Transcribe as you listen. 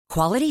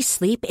Quality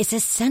sleep is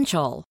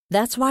essential.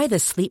 That's why the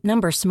Sleep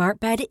Number Smart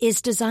Bed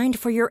is designed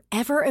for your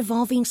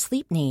ever-evolving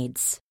sleep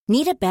needs.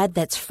 Need a bed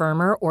that's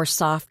firmer or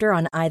softer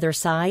on either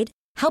side?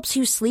 Helps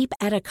you sleep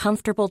at a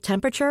comfortable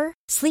temperature?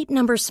 Sleep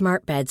Number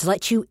Smart Beds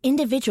let you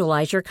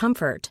individualize your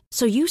comfort,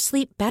 so you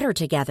sleep better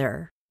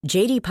together.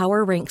 J.D.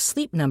 Power ranks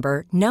Sleep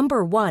Number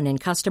number 1 in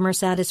customer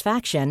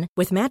satisfaction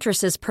with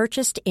mattresses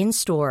purchased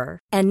in-store.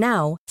 And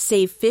now,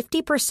 save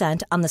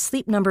 50% on the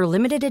Sleep Number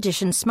Limited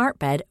Edition Smart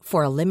Bed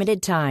for a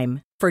limited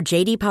time. For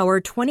J.D. Power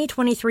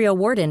 2023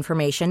 award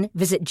information,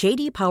 visit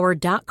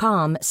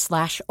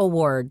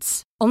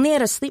jdpower.com/awards. Only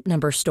at a Sleep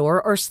Number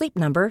store or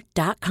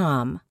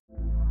sleepnumber.com.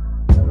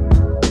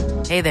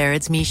 Hey there,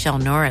 it's Michelle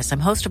Norris. I'm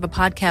host of a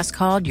podcast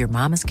called Your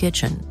Mama's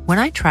Kitchen. When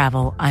I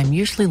travel, I'm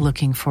usually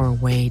looking for a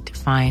way to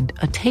find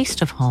a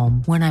taste of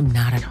home when I'm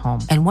not at home.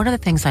 And one of the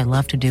things I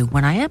love to do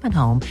when I am at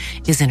home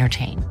is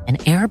entertain. And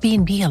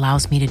Airbnb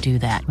allows me to do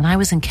that. When I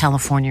was in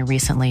California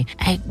recently,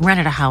 I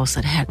rented a house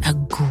that had a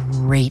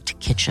great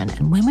kitchen.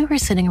 And when we were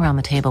sitting around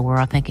the table, we're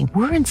all thinking,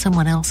 we're in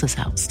someone else's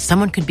house.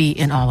 Someone could be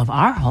in all of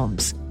our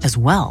homes as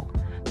well.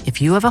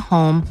 If you have a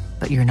home,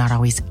 but you're not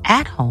always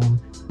at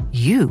home,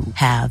 you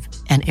have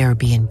an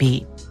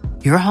Airbnb.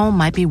 Your home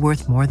might be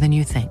worth more than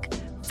you think.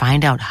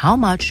 Find out how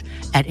much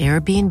at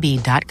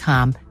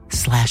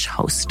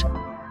airbnb.com/host.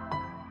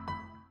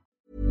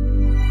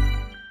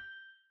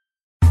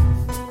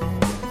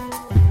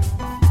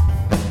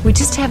 We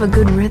just have a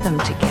good rhythm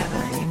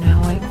together, you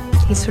know.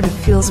 He sort of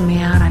feels me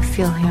out, I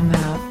feel him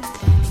out,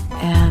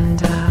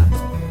 and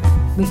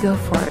we go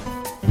for it.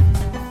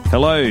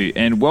 Hello,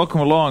 and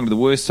welcome along to the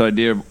worst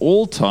idea of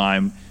all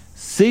time,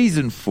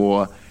 Season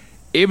 4,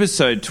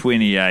 Episode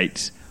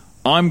 28.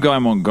 I'm Guy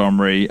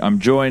Montgomery. I'm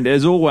joined,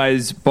 as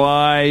always,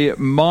 by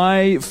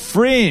my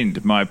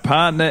friend, my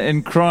partner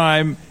in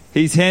crime.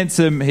 He's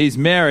handsome, he's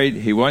married,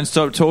 he won't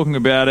stop talking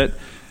about it.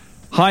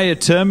 Hiya,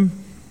 Tim.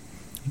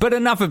 But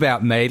enough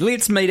about me.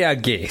 Let's meet our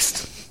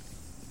guest.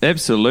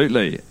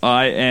 Absolutely.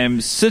 I am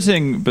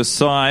sitting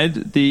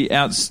beside the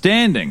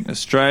outstanding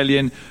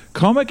Australian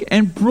comic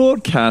and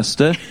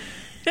broadcaster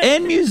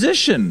and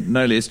musician,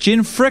 no less,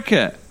 Jen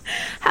Fricker.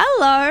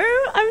 Hello,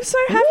 I'm so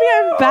happy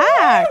I'm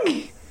back.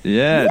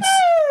 Yeah,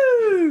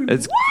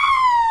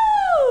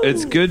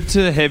 it's good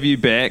to have you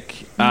back.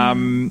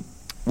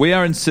 We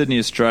are in Sydney,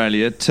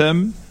 Australia.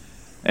 Tim,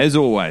 as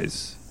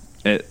always,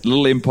 at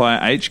Little Empire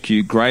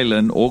HQ, Grey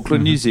Lynn,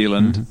 Auckland, New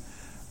Zealand.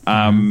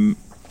 Tim,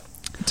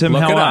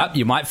 Look it up.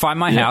 You might find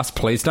my house.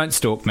 Please don't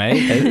stalk me.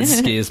 It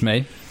scares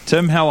me.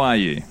 Tim, how are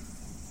you?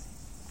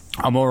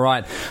 I'm all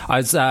right. I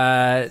was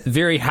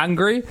very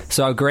hungry,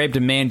 so I grabbed a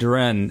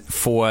mandarin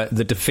for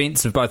the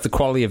defense of both the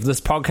quality of this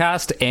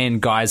podcast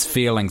and Guy's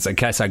feelings in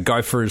case I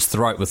go for his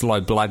throat with low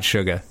blood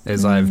sugar,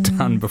 as I've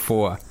done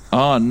before.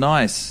 Oh,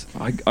 nice.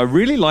 I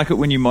really like it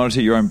when you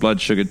monitor your own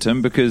blood sugar,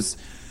 Tim, because,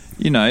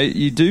 you know,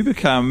 you do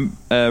become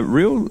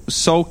real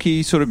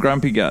sulky, sort of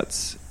grumpy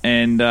guts.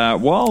 And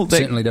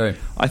certainly do.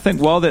 I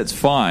think while that's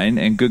fine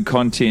and good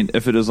content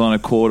if it is on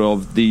account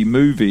of the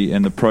movie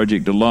and the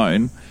project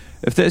alone,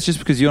 if that's just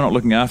because you're not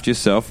looking after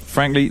yourself,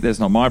 frankly, that's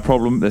not my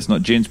problem, that's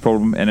not Jen's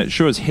problem, and it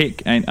sure as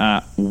heck ain't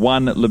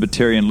one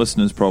libertarian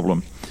listener's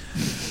problem.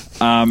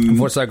 I've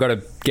also got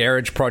a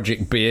Garage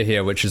Project beer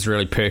here, which is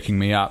really perking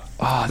me up.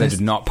 Oh, they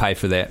did not pay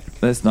for that.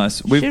 That's nice.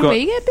 Should we get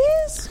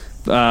beers?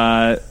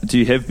 Do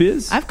you have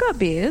beers? I've got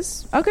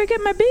beers. I'll go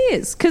get my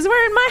beers, because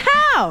we're in my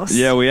house.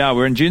 Yeah, we are.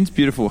 We're in Jen's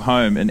beautiful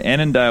home in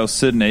Annandale,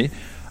 Sydney.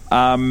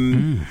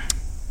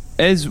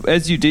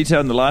 As you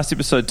detailed in the last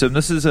episode, Tim,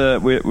 this is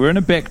we're in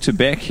a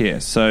back-to-back here.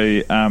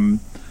 So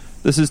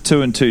this is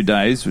 2 in 2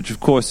 days, which of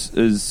course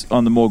is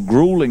on the more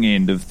grueling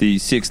end of the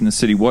Sex and the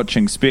City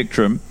watching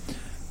spectrum.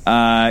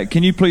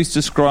 Can you please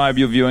describe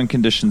your viewing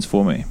conditions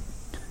for me?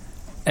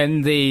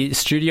 In the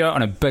studio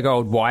on a big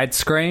old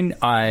widescreen,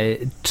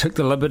 I took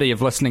the liberty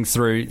of listening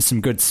through some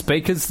good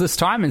speakers this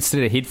time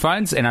instead of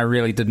headphones, and I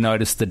really did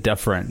notice the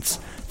difference.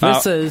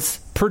 This is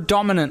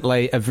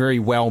predominantly a very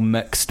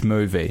well-mixed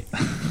movie.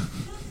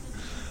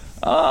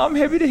 Oh, I'm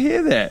happy to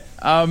hear that.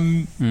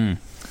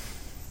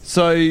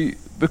 So,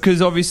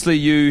 because obviously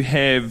you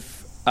have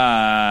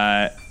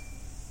been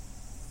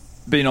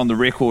on the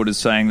record as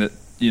saying that,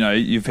 you know,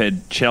 you've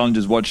had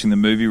challenges watching the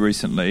movie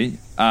recently.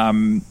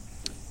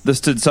 This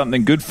did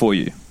something good for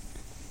you.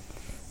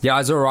 Yeah, I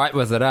was all right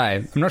with it,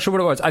 eh? I'm not sure what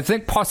it was. I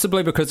think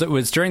possibly because it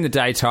was during the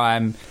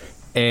daytime,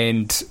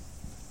 and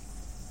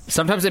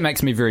sometimes it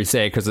makes me very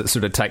sad because it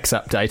sort of takes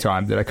up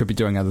daytime that I could be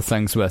doing other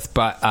things with.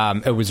 But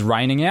it was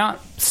raining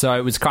out, so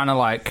it was kind of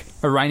like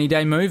a rainy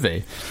day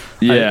movie.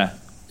 Yeah.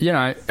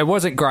 It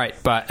wasn't great,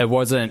 but it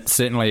wasn't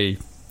certainly...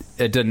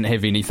 It didn't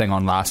have anything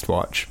on last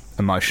watch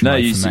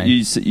emotionally for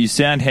me. You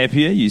sound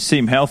happier. You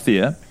seem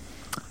healthier.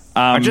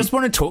 I just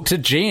want to talk to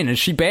Jen. Is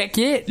she back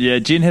yet? Yeah,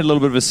 Jen had a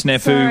little bit of a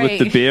snafu with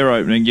the beer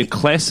opening. Your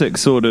classic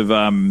sort of...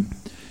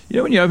 you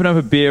know when you open up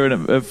a beer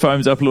and it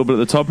foams up a little bit at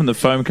the top and the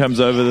foam comes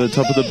over the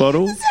top of the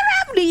bottle? What's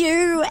around to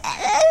you?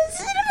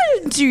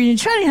 you're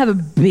trying to have a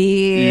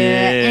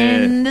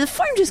beer, and the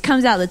foam just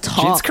comes out the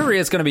top. Jen's career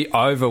is going to be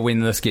over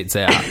when this gets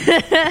out.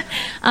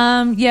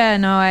 I'm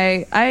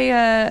trying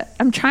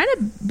to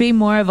be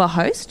more of a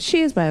host.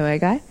 Cheers, by the way,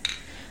 guy.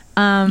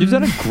 You've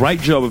done a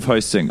great job of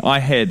hosting. I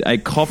had a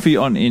coffee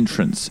on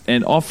entrance,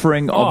 an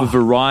offering of a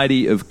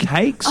variety of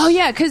cakes. Oh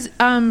yeah, because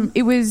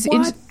it was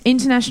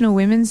International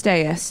Women's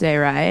Day yesterday,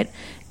 right?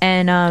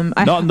 And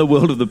not in the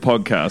world of the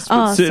podcast,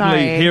 but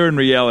certainly here in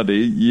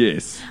reality,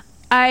 yes.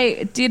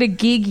 I did a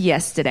gig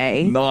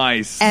yesterday.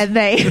 Nice.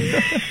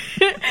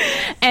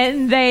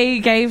 And they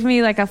gave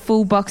me like a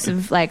full box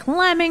of like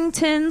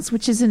lamingtons,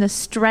 which is an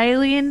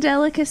Australian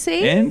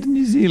delicacy. And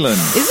New Zealand.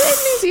 Is it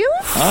in New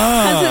Zealand?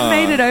 Has it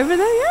made it over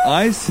there yet?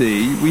 I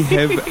see. We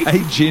have a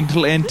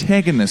gentle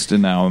antagonist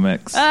in our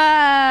mix.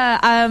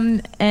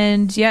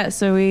 And yeah,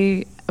 so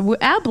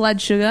our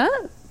blood sugar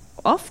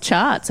off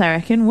charts, I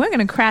reckon. We're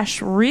going to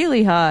crash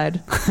really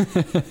hard.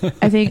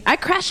 I think I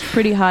crashed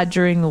pretty hard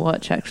during the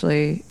watch,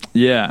 actually.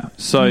 Yeah.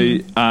 So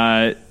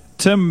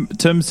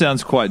Tim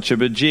sounds quite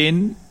chipper.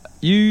 Jen,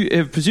 you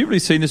have presumably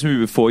seen this movie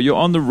before. You're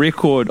on the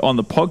record, on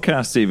the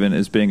podcast even,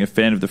 as being a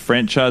fan of the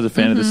franchise, a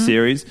fan of the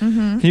series.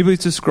 Can you please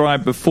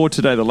describe, before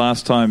today, the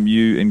last time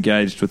you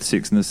engaged with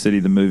Sex and the City,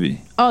 the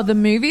movie? Oh, the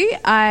movie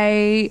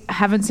I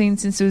haven't seen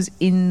since it was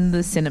in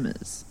the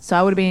cinemas. So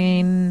I would have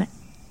been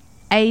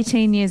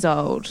 18 years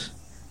old,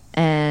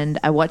 and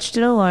I watched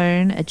it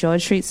alone at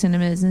George Street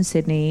Cinemas in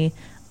Sydney.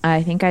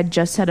 I think I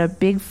just had a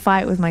big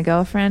fight with my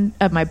boyfriend,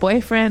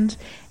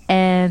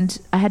 and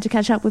I had to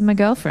catch up with my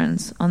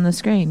girlfriends on the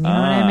screen. You know what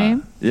I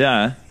mean?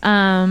 Yeah.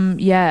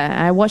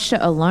 I watched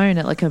it alone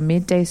at like a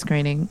midday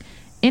screening.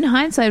 In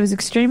hindsight, it was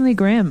extremely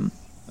grim.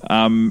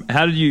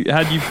 How did you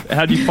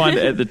find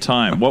it at the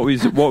time? What do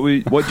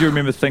you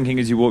remember thinking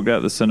as you walked out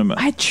of the cinema?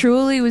 I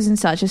truly was in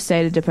such a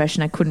state of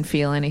depression I couldn't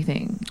feel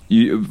anything.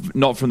 You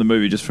not from the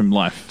movie, just from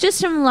life.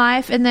 Just from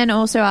life, and then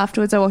also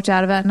afterwards I walked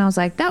out of it and I was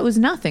like, that was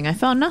nothing. I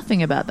felt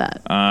nothing about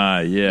that.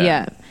 Yeah.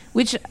 Yeah.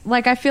 Which,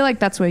 like, I feel like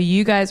that's where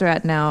you guys are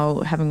at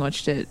now, having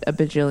watched it a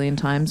bajillion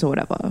times or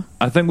whatever.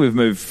 I think we've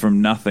moved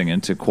from nothing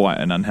into quite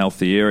an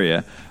unhealthy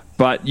area.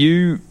 But had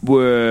you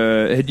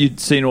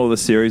seen all the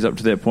series up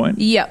to that point?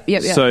 Yep.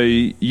 So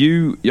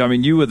you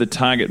were the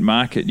target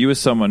market. You were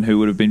someone who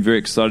would have been very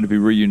excited to be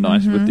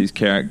reunited with these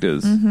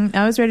characters.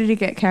 I was ready to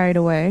get carried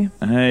away.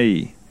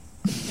 Hey,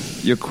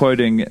 you're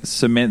quoting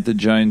Samantha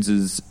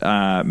Jones's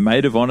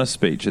maid of honor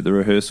speech at the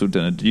rehearsal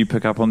dinner. Did you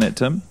pick up on that,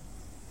 Tim?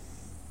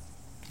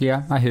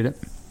 Yeah, I heard it.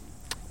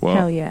 Well,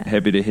 hell yeah.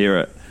 Happy to hear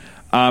it.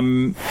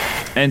 And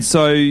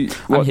so,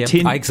 what? I'm here.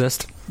 I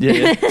exist.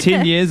 Yeah,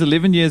 10 years,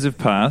 11 years have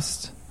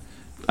passed.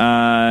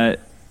 Jen,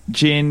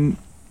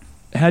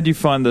 how do you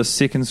find the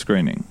second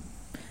screening?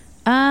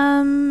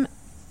 Very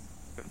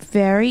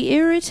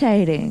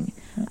irritating,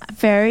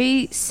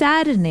 very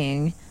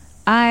saddening.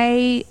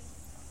 I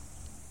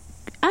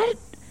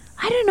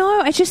don't know.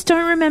 I just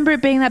don't remember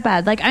it being that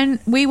bad. Like,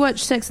 we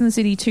watched Sex and the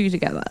City 2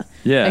 together.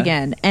 Yeah.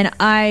 Again, and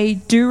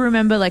I do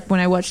remember, like, when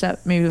I watched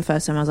that movie the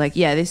first time, I was like,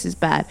 yeah, this is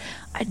bad.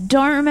 I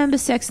don't remember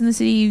Sex and the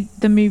City,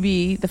 the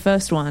movie, the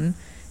first one,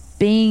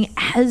 being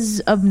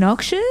as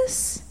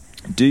obnoxious.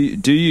 Do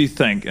you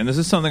think, and this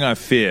is something I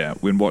fear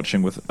when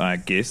watching with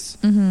guests,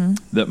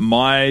 that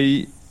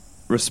my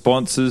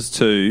responses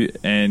to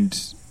and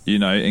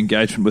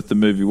engagement with the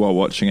movie while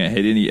watching it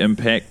had any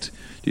impact?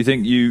 Do you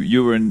think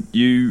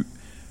you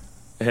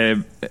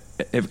have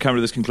come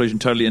to this conclusion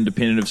totally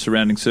independent of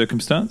surrounding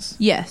circumstance?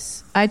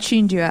 Yes, I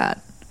tuned you out.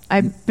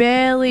 I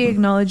barely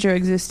acknowledged your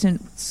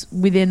existence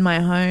within my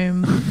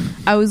home.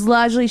 I was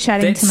largely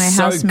chatting to my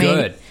housemate.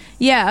 Good.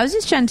 Yeah, I was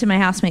just chatting to my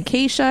housemate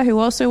Keisha, who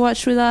also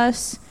watched with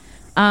us.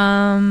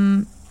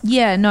 I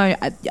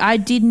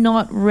did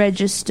not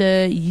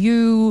register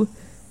you,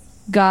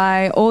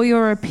 Guy, all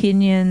your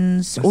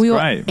opinions, all your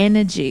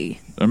energy.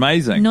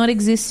 Amazing. Not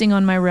existing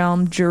on my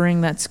realm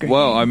during that screen.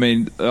 Well, I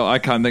mean, I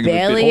can't think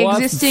barely of a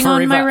existing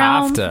on my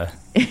realm. After.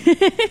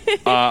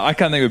 I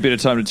can't think of a better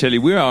time to tell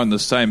you we are on the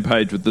same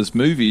page with this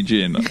movie,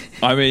 Jen.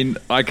 I mean,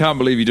 I can't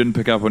believe you didn't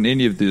pick up on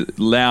any of the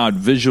loud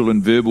visual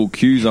and verbal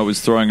cues I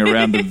was throwing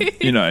around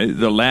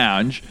the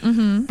lounge.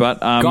 But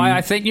Guy, I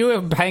think you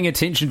were paying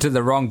attention to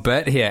the wrong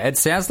bit here. It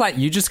sounds like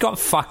you just got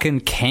fucking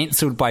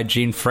cancelled by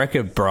Jen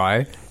Fricker,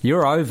 bro.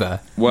 You're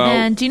over. Well,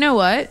 and do you know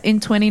what?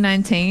 In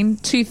 2019,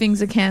 2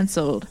 things are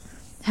cancelled: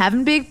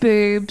 having big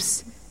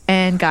boobs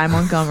and Guy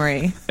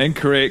Montgomery.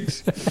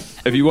 Incorrect.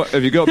 If you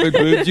got big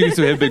boobs, you can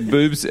still have big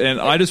boobs. And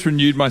I just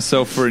renewed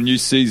myself for a new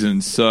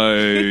season.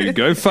 So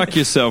go fuck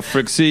yourself,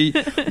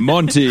 Frixie.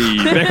 Monty,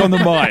 back on the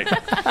mic.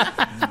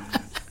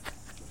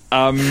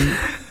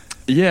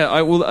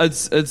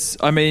 It's.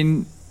 I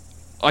mean,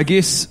 I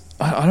guess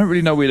I don't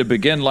really know where to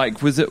begin.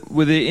 Like, were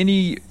there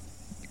any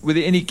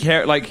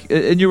character, like,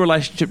 in your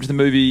relationship to the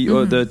movie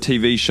or the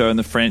TV show and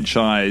the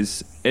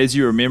franchise, as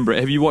you remember it?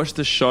 Have you watched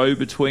the show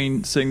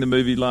between seeing the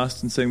movie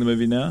last and seeing the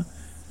movie now?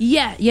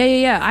 Yeah.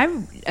 I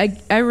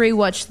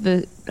rewatched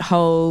the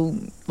whole,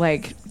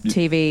 like,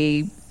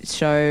 TV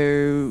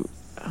show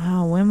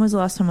when was the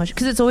last time I watched?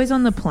 Because it's always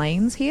on the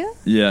planes here.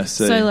 Yeah,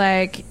 so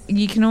like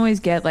you can always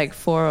get like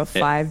 4 or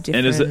 5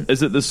 different. And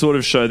is it the sort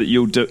of show that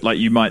you'll do? Like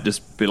you might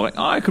just be like,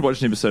 oh, I could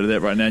watch an episode of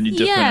that right now, and you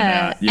dip in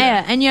and out.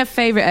 Yeah, and you have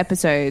favorite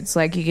episodes.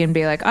 Like you can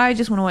be like, I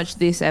just want to watch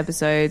this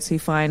episode, so you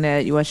find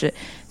it, you watch it.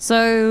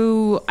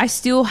 So I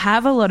still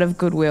have a lot of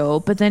goodwill,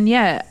 but then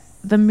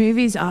the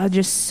movies are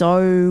just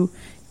so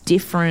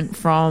different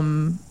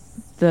from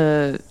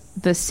the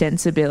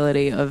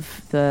sensibility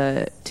of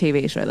the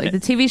TV show. Like the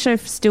TV show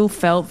still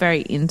felt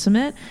very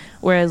intimate,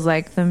 whereas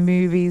like the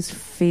movies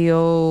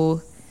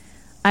feel,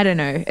 I don't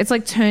know, it's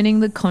like turning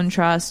the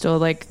contrast or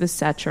like the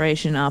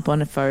saturation up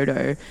on a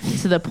photo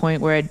to the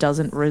point where it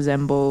doesn't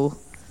resemble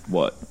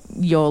what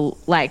your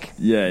like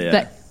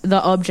the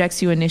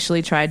objects you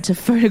initially tried to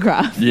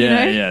photograph.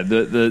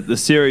 The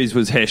series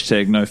was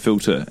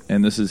 #NoFilter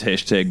and this is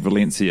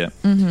 #Valencia.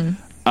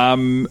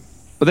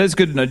 Well, that's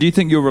good to know. Do you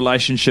think your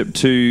relationship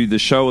to the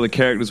show or the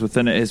characters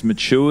within it has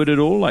matured at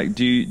all? Like,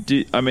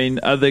 I mean,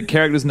 are the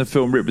characters in the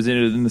film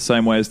represented in the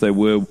same way as they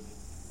were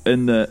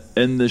in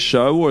the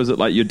show, or is it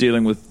like you're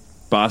dealing with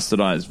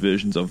bastardized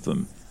versions of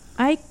them?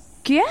 I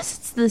guess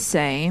it's the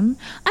same.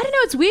 I don't know.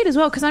 It's weird as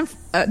well because I'm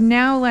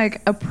now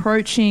like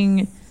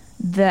approaching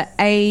the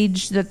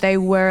age that they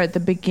were at the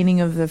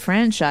beginning of the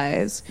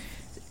franchise,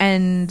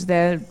 and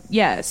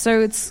so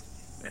it's.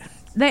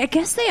 I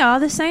guess they are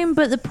the same,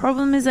 but the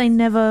problem is they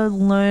never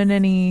learn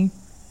any,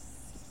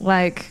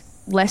 like,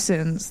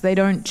 lessons. They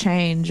don't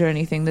change or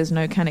anything. There's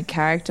no kind of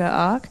character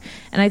arc.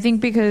 And I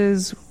think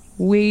because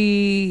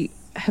we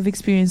have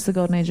experienced the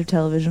golden age of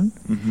television,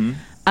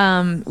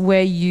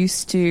 we're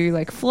used to,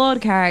 like, flawed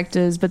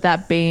characters, but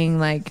that being,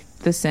 like,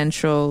 the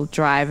central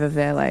drive of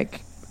their,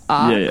 like,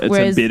 arc. Yeah, it's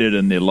embedded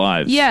in their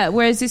lives. Yeah,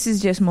 whereas this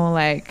is just more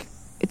like,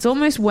 it's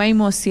almost way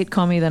more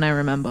sitcom-y than I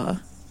remember.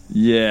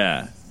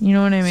 Yeah. You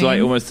know what I mean? It's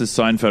like almost the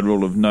Seinfeld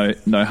rule of no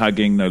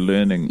hugging, no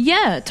learning.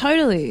 Yeah,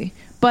 totally.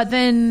 But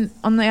then,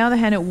 on the other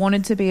hand, it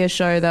wanted to be a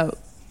show that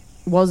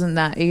wasn't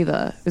that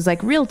either. It was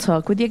like real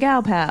talk with your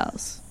gal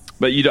pals.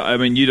 But you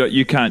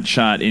can't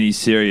chart any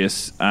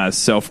serious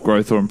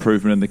self-growth or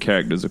improvement in the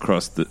characters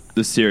across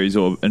the series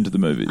or into the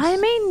movies. I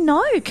mean,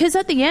 no, because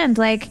at the end,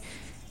 like,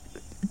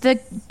 the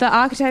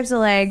archetypes are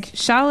like,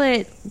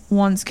 Charlotte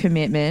wants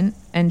commitment,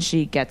 and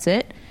she gets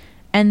it.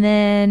 And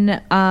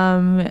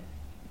then,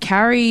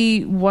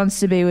 Carrie wants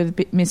to be with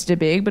Mr.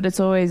 Big, but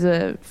it's always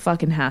a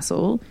fucking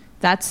hassle.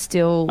 That's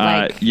still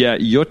like... yeah,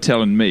 you're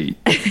telling me.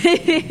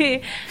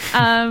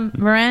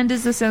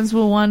 Miranda's the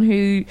sensible one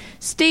who...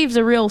 Steve's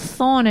a real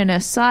thorn in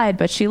her side,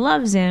 but she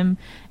loves him.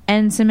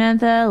 And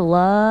Samantha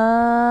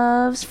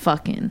loves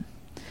fucking.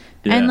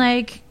 Yeah. And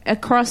like,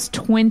 across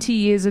 20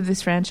 years of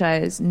this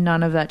franchise,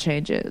 none of that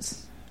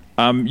changes.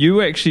 You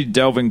were actually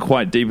delving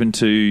quite deep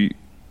into...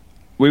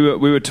 We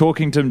were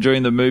talking to him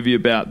during the movie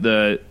about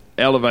the...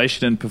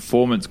 elevation in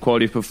performance,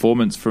 quality of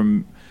performance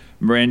from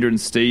Miranda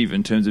and Steve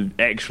in terms of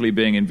actually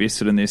being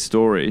invested in their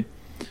story.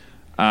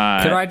 Could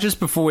I just,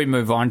 before we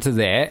move on to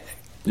that,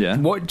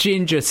 what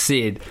Jen just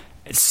said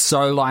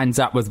so lines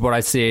up with what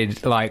I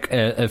said like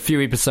a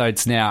few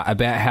episodes now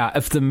about how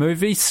if the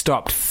movie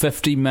stopped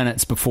 50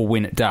 minutes before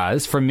when it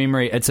does, from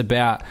memory it's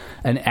about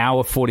an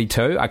hour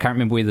 42, I can't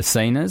remember where the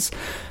scene is,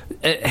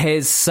 it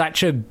has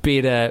such a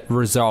better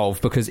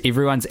resolve because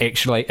everyone's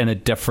actually in a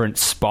different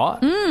spot.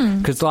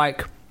 Because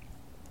like,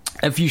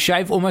 if you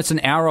shave almost an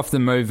hour off the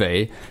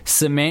movie,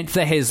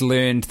 Samantha has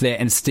learned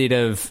that instead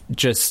of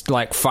just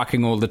like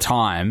fucking all the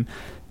time,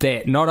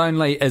 that not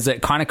only is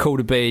it kind of cool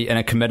to be in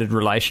a committed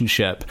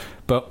relationship,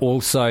 but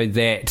also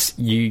that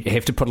you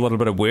have to put a little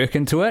bit of work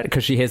into it,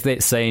 because she has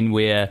that scene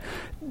where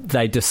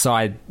they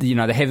decide, you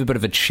know, they have a bit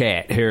of a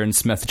chat, her and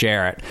Smith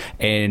Jarrett,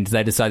 and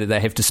they decide that they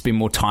have to spend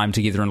more time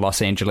together in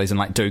Los Angeles and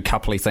like do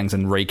coupley things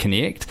and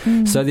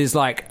reconnect. So there's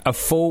like a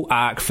full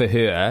arc for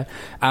her.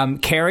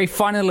 Carrie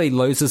finally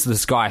loses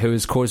this guy who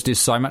has caused her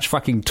so much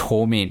fucking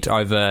torment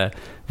over,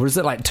 what is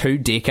it, like 2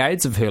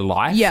 decades of her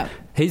life? Yeah.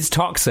 He's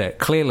toxic,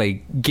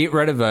 clearly. Get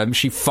rid of him.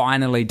 She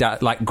finally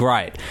does, like,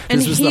 great.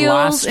 And this was heals the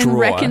last straw. And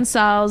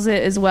reconciles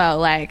it as well.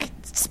 Like,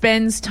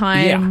 spends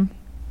time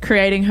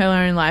creating her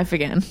own life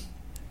again.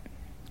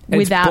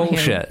 Without it's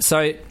bullshit. him.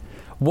 So,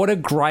 what a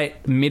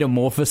great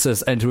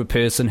metamorphosis into a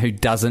person who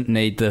doesn't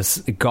need this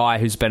guy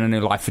who's been in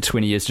her life for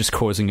 20 years just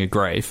causing her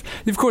grief.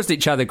 They've caused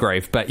each other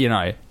grief, but, you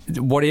know,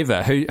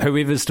 whatever.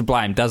 Whoever's to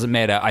blame, doesn't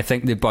matter. I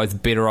think they're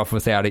both better off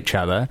without each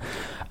other.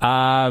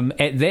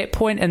 At that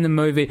point in the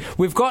movie,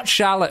 we've got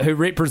Charlotte who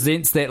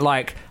represents that,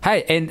 like,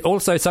 hey, and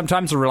also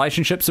sometimes the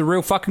relationships are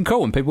real fucking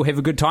cool and people have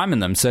a good time in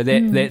them. So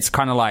that's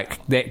kind of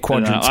like that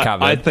quadrant's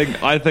covered.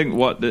 I think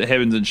what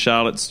happens in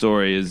Charlotte's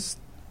story is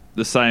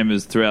the same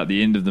as throughout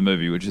the end of the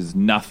movie, which is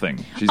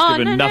nothing. She's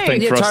given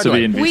nothing for us to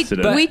be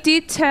invested in. We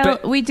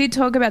did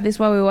talk about this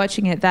while we were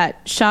watching it, that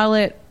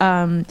Charlotte,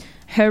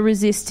 her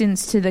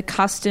resistance to the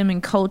custom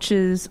and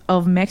cultures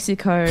of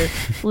Mexico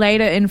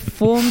later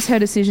informs her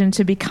decision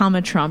to become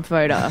a Trump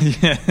voter. I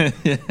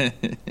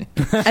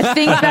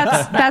think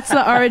that's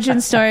the origin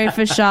story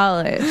for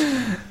Charlotte.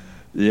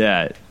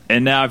 Yeah.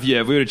 And now, if we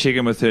were to check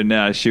in with her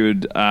now, she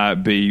would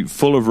be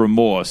full of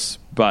remorse,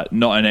 but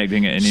not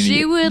enacting it in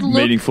any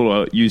meaningful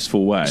or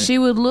useful way. She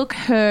would look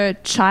her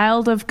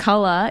child of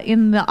color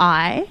in the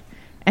eye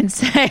and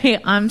say,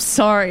 "I'm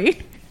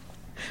sorry.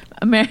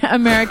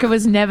 America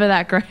was never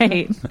that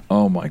great."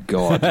 Oh my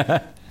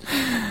God.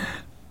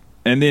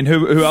 And then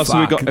who else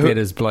have we got? Who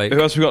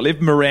else have we got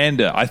left?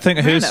 Miranda. I think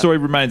her story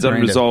remains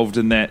unresolved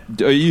in that.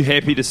 Are you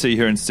happy to see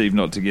her and Steve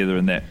not together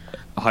in that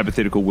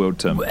hypothetical world,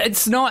 Tim?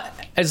 It's not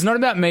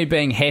about me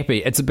being happy.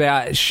 It's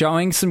about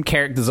showing some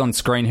characters on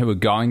screen who are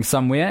going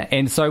somewhere.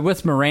 And so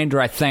with Miranda,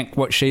 I think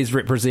what she's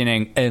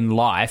representing in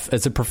life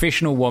is a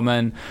professional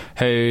woman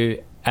who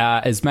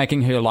is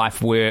making her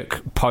life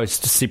work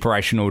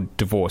post-separation or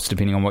divorce,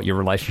 depending on what your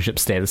relationship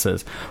status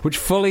is, which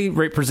fully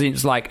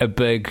represents like a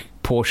big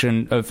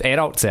portion of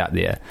adults out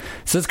there.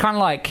 So it's kind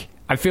of like,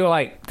 I feel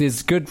like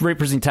there's good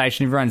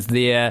representation. Everyone's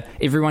there.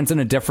 Everyone's in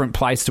a different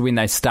place to when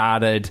they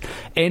started.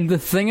 And the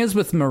thing is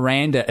with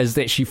Miranda is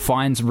that she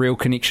finds real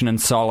connection and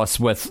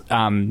solace with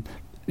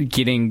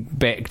getting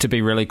back to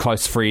be really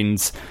close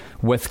friends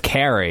with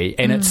Carrie,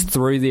 and it's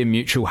through their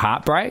mutual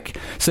heartbreak.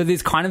 So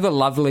there's kind of a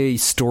lovely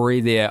story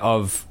there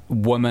of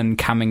women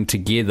coming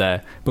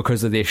together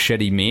because of their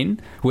shitty men,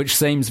 which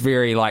seems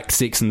very like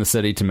Sex and the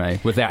City to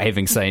me without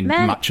having seen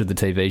much of the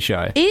TV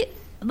show.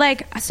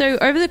 So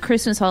over the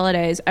Christmas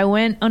holidays, I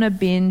went on a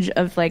binge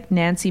of like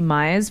Nancy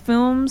Meyers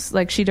films.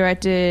 Like she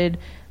directed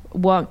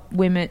What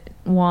Women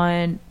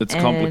Want. It's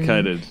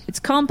complicated. It's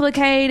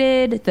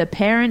complicated. The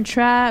Parent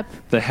Trap.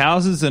 The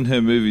houses in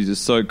her movies are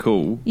so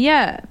cool.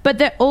 Yeah,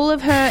 but all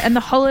of her and The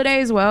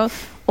Holiday as well.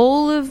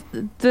 All of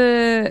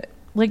the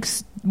like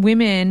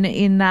women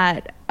in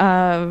that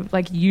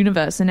like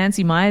universe, the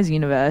Nancy Meyers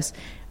universe,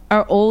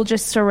 are all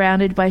just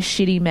surrounded by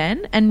shitty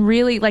men, and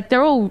really like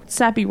they're all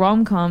sappy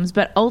rom-coms,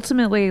 but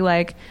ultimately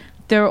like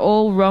they're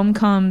all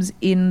rom-coms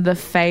in the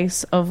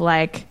face of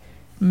like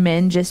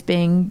men just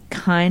being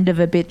kind of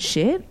a bit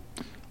shit.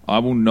 I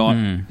will not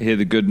hear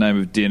the good name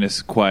of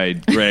Dennis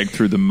Quaid dragged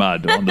through the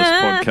mud on this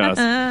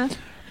podcast.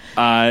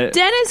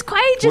 Dennis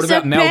Quaid just... What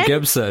about Mel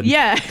Gibson?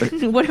 Yeah.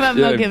 What about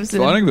Mel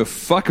Gibson? I don't give a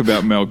fuck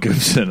about Mel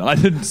Gibson. I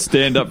didn't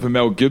stand up for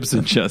Mel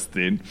Gibson just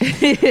then.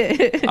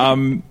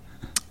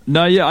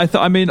 No, yeah,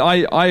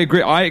 I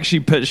agree. I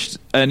actually pitched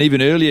an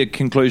even earlier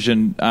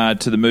conclusion to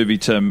the movie,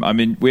 Tim. I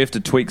mean, we have to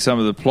tweak some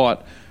of the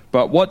plot,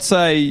 but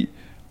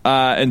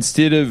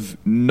instead of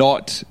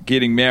not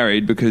getting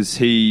married because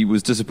he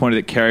was disappointed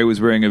that Carrie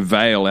was wearing a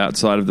veil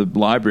outside of the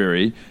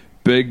library,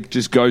 Big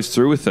just goes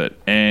through with it,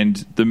 and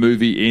the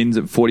movie ends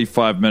at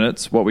 45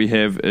 minutes. What we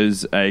have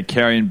is a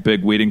Carrie and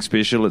Big wedding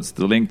special. It's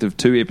the length of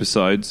 2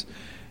 episodes,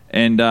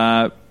 and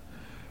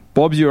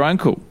Bob's your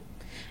uncle.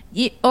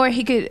 Yeah, or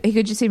he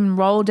could just even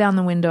roll down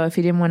the window if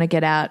he didn't want to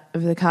get out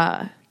of the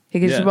car. He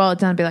could just roll it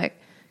down and be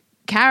like,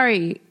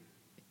 Carrie,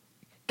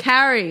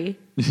 Carrie,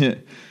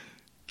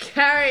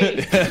 Carrie,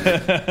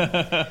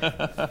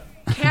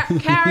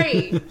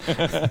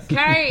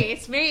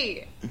 it's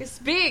me. It's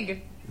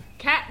Big.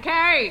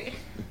 Carrie.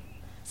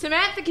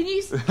 Samantha, can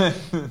you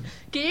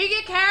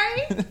get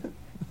Carrie?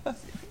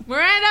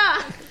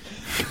 Miranda.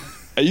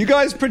 Are you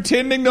guys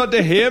pretending not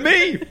to hear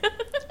me?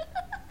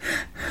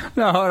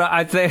 No, hold on.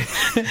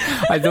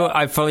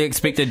 I fully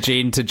expected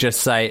Jen to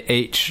just say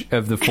each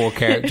of the 4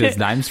 characters'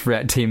 names for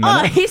about 10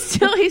 minutes.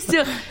 Oh, he's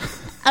still.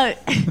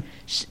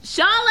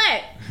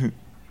 Charlotte.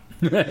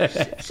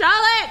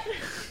 Charlotte.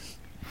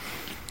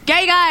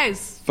 Gay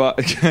guys. Yeah.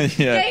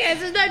 Gay guys.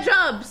 There's no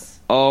jobs.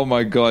 Oh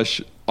my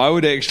gosh, I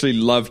would actually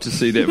love to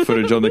see that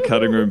footage on the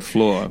cutting room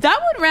floor. That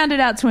would round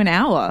it out to an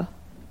hour.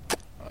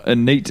 A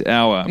neat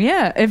hour.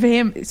 Yeah, of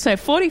him. So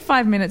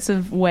 45 minutes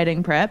of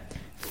wedding prep.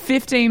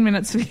 15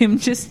 minutes of him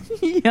just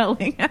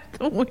yelling at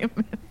the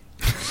women.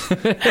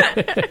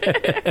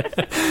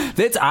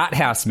 That's art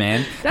house,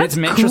 man. That's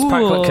Mattress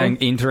Pipelet King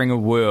entering a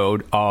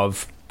world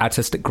of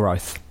artistic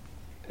growth.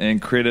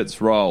 And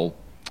credits roll.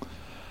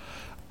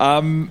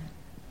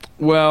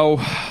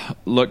 Well,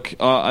 look,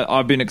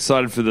 I've been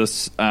excited for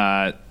this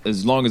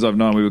as long as I've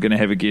known we were going to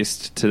have a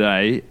guest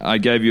today. I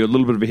gave you a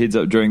little bit of a heads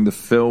up during the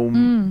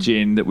film,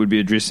 Jen, that we'd be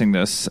addressing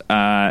this. We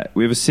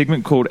have a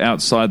segment called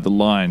Outside the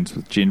Lines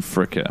with Jen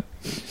Fricker.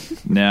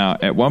 Now,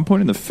 at one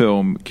point in the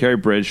film, Carrie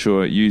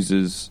Bradshaw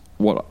uses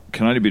what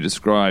can only be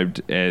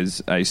described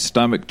as a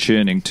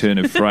stomach-churning turn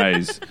of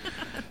phrase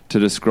to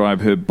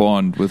describe her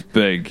bond with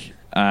Big.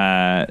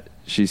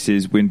 She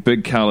says, when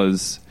Big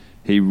colours,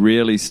 he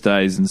rarely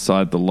stays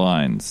inside the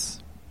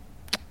lines.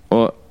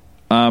 Or,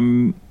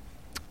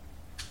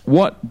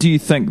 what do you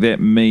think that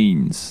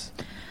means?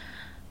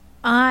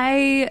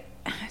 I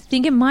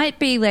think it might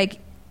be like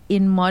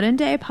in modern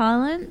day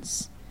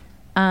parlance,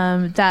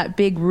 that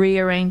Big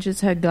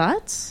rearranges her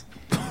guts.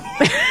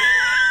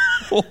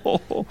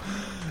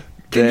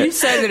 Can you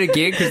say that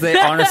again? Because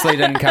that honestly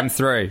didn't come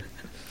through.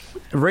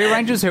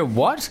 Rearranges her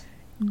what?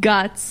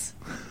 Guts.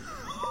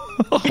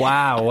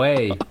 Wow,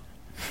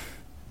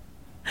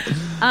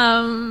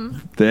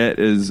 That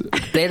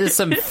is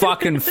some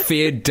fucking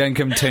fair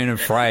dinkum tuna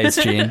phrase,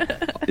 Jen.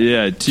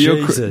 Yeah, to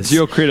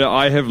your credit,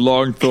 I have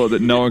long thought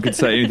that no one could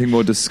say anything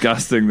more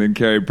disgusting than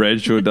Carrie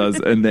Bradshaw does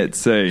in that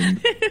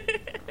scene.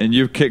 And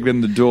you've kicked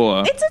in the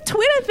door. It's a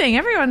Twitter thing.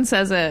 Everyone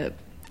says it.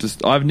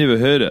 I've never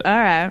heard it. All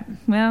right.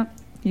 Well,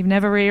 you've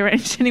never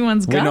rearranged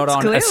anyone's guts, We're not on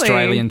clearly.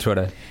 Australian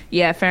Twitter.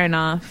 Yeah, fair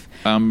enough.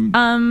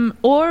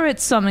 Or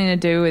it's something to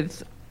do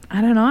with,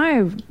 I don't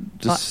know.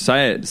 Just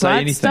say it. Say blood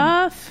anything.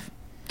 Stuff.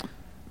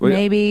 Well,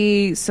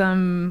 Maybe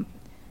some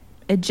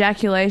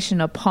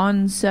ejaculation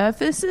upon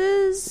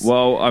surfaces.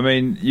 Well, I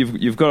mean,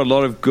 you've got a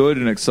lot of good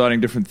and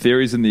exciting different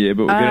theories in the air,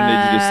 but we're going to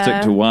need you to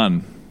stick to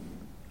one.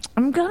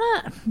 I'm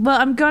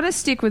gonna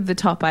stick with the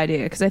top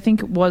idea because I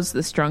think it was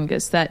the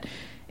strongest, that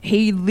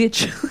he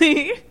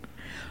literally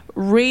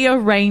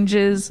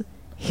rearranges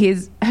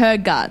her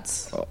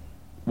guts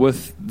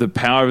With the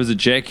power of his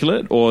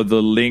ejaculate or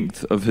the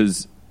length of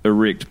his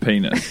erect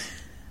penis?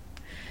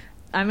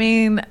 I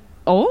mean,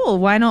 all.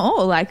 Why not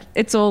all? Like,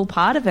 it's all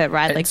part of it,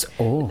 right? It's like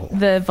all.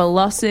 the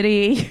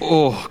velocity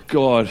Oh,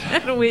 God.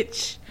 at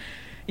which,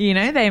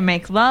 they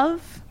make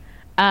love.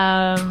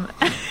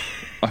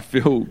 I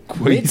feel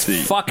queasy.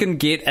 Let's fucking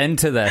get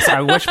into this.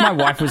 I wish my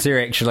wife was here,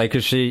 actually,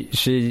 because she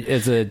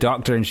is a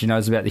doctor and she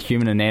knows about the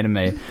human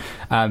anatomy.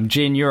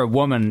 Jen, you're a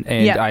woman,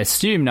 and Yep. I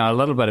assume know a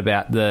little bit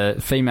about the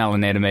female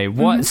anatomy.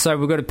 What? So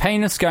we've got a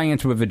penis going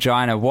into a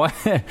vagina. What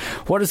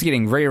is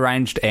getting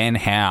rearranged and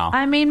how?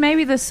 I mean,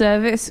 maybe the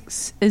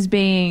cervix is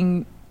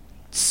being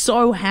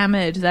so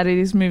hammered that it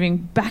is moving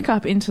back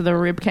up into the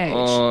rib cage.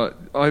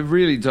 I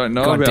really don't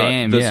know God about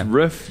damn, this yeah.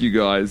 riff, you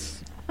guys.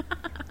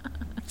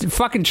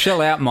 Fucking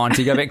chill out,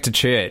 Monty. Go back to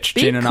church.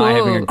 Be Jen and I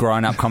cool. having a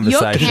grown-up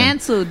conversation. You're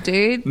cancelled,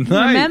 dude.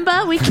 No.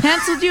 Remember? We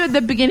cancelled you at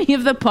the beginning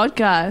of the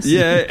podcast.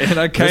 Yeah, and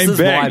I came is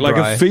back why, like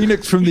bro. a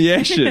phoenix from the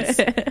ashes.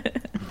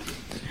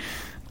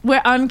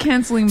 We're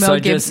uncancelling Mel So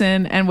just-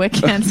 Gibson and we're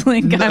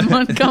cancelling Guy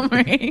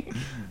Montgomery.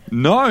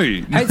 No.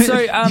 Hey, so,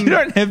 you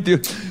don't have to...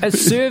 A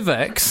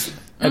cervix,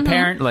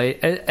 apparently...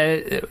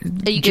 Are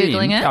you Jen,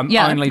 Googling it? I'm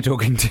Yeah. only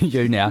talking to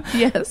you now.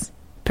 Yes.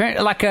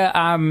 Apparently, like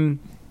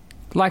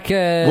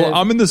a Well,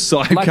 I'm in the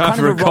sidecar like kind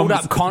for of a a rolled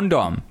up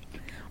condom.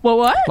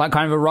 What? Like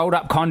kind of a rolled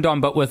up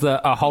condom, but with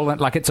a hole in,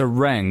 like it's a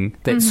ring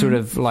that's sort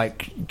of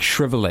like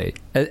shrivelly.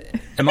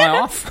 Am I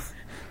off?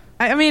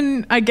 I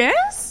mean, I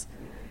guess.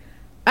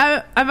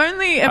 I've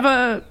only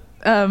ever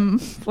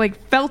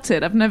felt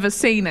it. I've never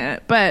seen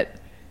it, but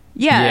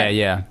yeah.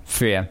 Yeah,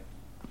 fair.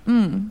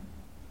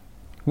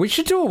 We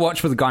should do a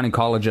watch with a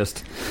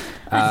gynecologist.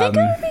 I think it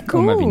would be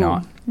cool. Or maybe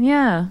not.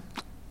 Yeah.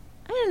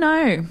 I don't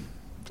know.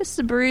 Just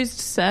a bruised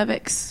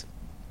cervix.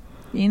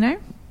 You know,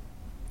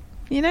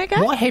 guys?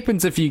 What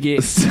happens if you get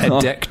a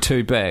dick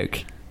too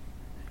big?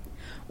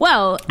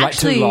 Well, Like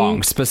actually, too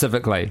long,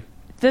 specifically.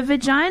 the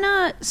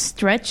vagina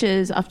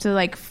stretches up to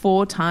like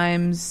 4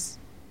 times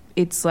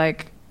its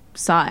like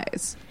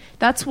size.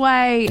 That's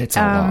why. That's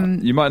a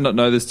lot. You might not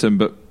know this, Tim,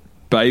 but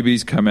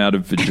babies come out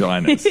of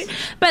vaginas.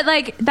 But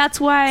like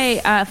that's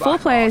why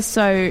foreplay is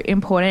so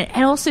important,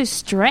 and also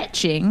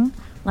stretching.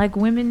 Like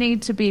women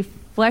need to be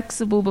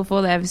flexible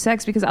before they have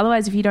sex, because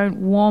otherwise, if you don't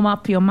warm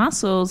up your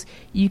muscles,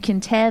 you can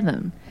tear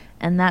them,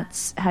 and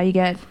that's how you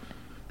get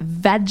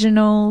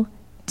vaginal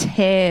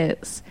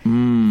tears.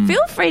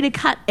 Feel free to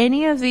cut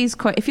any of these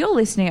quotes. If you're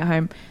listening at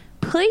home,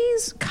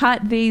 please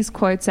cut these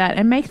quotes out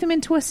and make them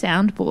into a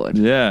soundboard.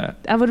 Yeah.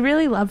 I would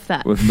really love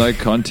that. With no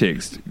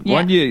context. Yeah.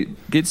 Why don't you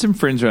get some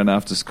friends around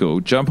after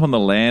school, jump on the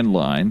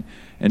landline,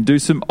 and do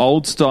some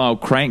old-style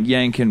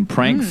crank-yanking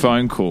prank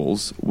phone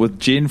calls with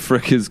Jen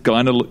Fricker's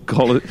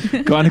gynecological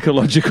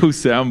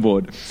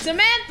soundboard.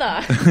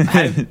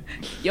 Samantha,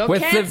 you're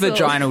With cancelled. the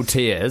vaginal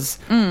tears,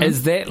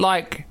 is that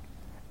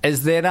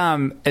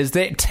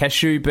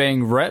tissue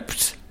being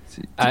ripped?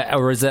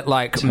 Or is it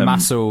like Tim,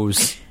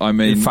 muscles I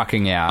mean,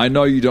 fucking out? I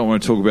know you don't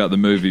want to talk about the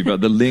movie, but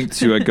the lengths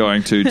you are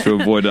going to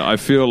avoid it, I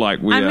feel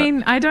like we I are...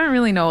 mean, I don't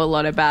really know a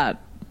lot about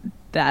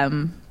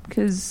them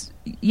because,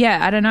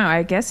 I don't know.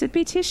 I guess it'd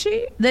be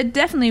tissue. There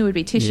definitely would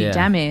be tissue Yeah.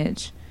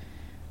 damage.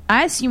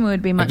 I assume it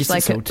would be much guess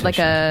like it's all like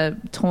tissue. a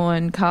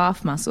torn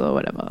calf muscle or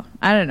whatever.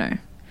 I don't know.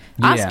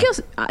 Yeah.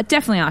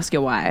 Definitely ask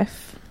your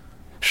wife.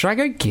 Should I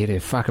go get her?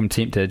 Fuck, I'm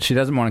tempted. She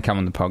doesn't want to come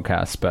on the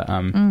podcast, but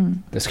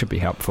this could be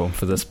helpful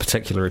for this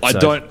particular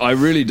episode. I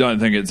really don't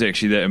think it's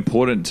actually that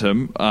important,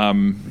 Tim. I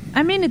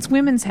mean, it's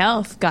women's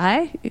health,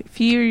 Guy. If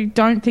you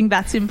don't think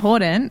that's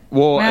important,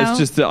 Well, it's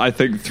just that I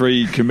think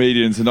 3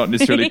 comedians are not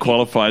necessarily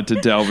qualified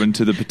to delve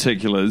into the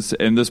particulars,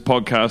 and this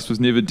podcast was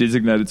never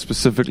designated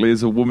specifically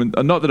as a woman.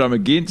 Not that I'm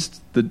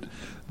against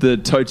the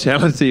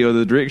totality or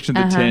the direction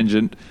of the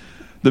tangent.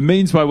 The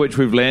means by which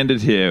we've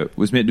landed here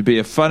was meant to be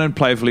a fun and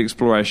playful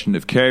exploration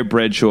of Carrie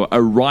Bradshaw,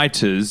 a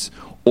writer's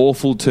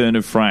awful turn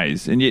of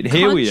phrase. And yet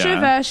here we are.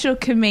 controversial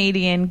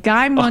comedian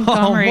Guy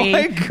Montgomery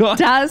my God.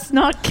 does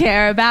not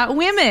care about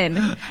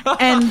women,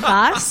 and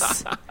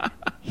thus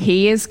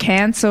he is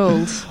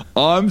cancelled.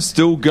 I'm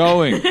still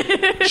going.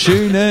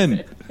 Tune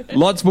in.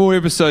 Lots more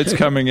episodes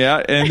coming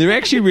out, and they're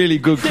actually really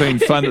good, clean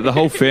fun that the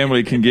whole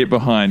family can get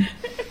behind.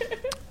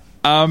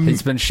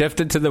 He's been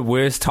shifted to the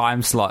worst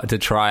time slot to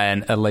try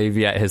and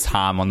alleviate his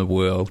harm on the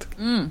world.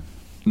 No,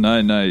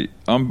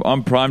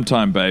 I'm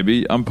primetime,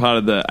 baby. I'm part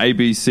of the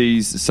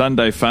ABC's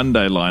Sunday Fun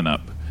Day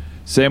lineup,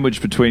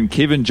 sandwiched between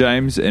Kevin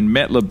James and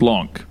Matt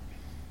LeBlanc.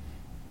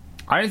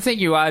 I don't think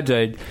you are,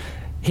 dude.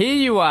 Here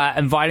you are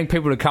inviting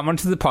people to come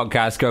onto the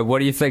podcast, go, what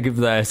do you think of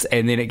this?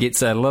 And then it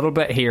gets a little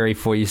bit hairy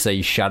for you, so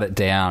you shut it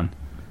down.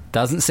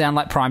 Doesn't sound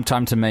like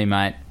primetime to me,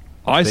 mate.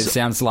 It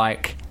sounds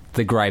like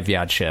The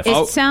Graveyard Shift.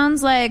 It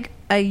sounds like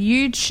a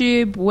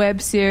YouTube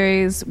web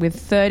series with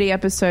 30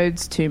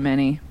 episodes too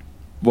many.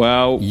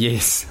 Well,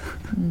 yes.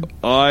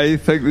 I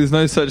think there's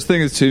no such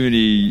thing as too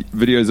many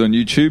videos on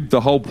YouTube. The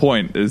whole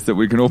point is that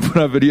we can all put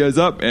our videos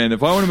up, and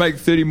if I want to make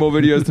 30 more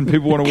videos than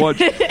people want to watch,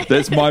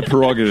 that's my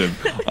prerogative.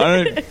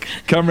 I don't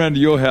come around to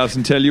your house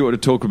and tell you what to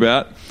talk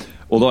about,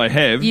 although I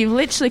have. You've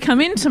literally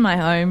come into my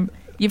home,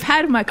 you've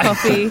had my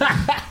coffee,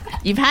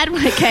 you've had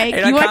my cake,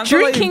 And you are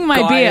drinking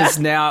my beer. Is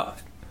now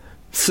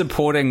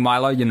supporting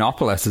Milo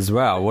Yiannopoulos as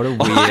well. What a weird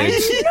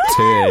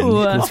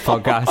turn this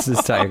podcast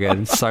has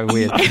taken. So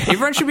weird.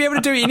 Everyone should be able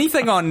to do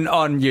anything on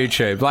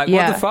YouTube. Like,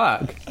 what the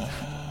fuck?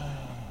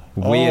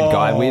 Weird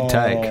guy, weird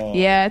take.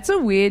 Yeah, it's a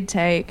weird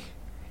take.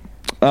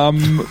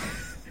 You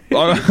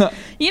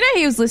know,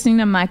 he was listening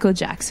to Michael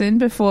Jackson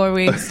before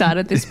we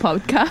started this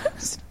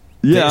podcast.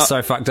 Yeah. That's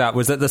so fucked up.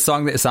 Was it the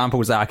song that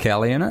samples R.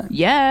 Kelly in it?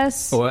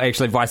 Yes. Or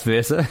actually vice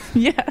versa?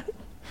 Yeah.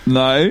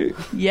 No.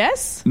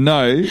 Yes.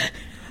 No.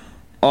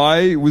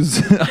 I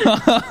was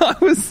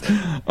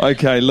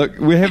okay, look,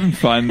 we're having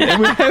fun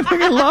and we're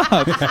having a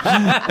laugh.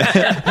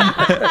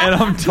 And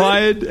I'm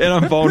tired and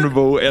I'm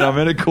vulnerable and I'm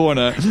in a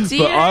corner,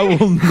 but I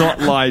will not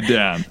lie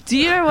down. Do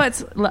you know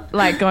what's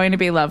like going to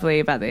be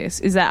lovely about this?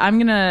 Is that I'm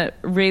going to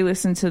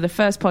re-listen to the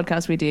first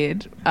podcast we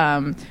did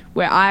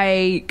where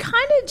I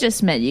kind of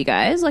just met you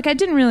guys. Like, I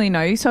didn't really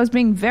know you, so I was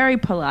being very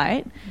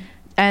polite.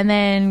 And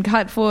then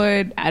cut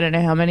forward, I don't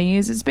know how many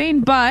years it's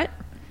been, but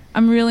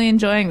I'm really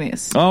enjoying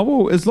this. Oh,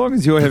 well, as long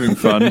as you're having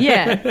fun,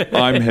 yeah,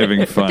 I'm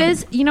having fun.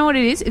 You know what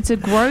it is? It's a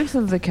growth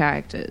of the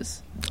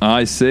characters.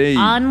 I see.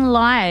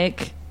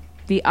 Unlike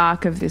the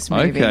arc of this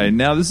movie. Okay,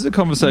 now this is a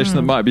conversation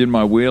that might be in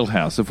my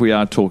wheelhouse if we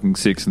are talking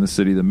Sex and the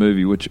City, the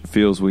movie, which it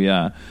feels we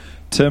are.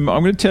 Tim,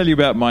 I'm going to tell you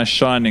about my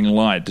shining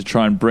light to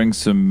try and bring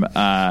some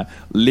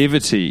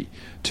levity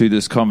to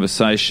this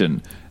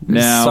conversation.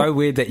 Now, it's so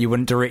weird that you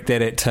wouldn't direct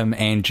that at Tim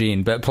and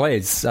Jen, but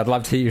please, I'd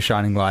love to hear your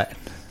shining light.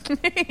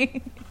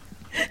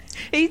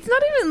 He's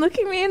not even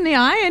looking me in the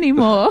eye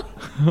anymore.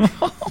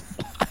 What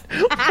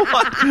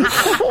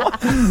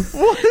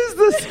is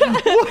this?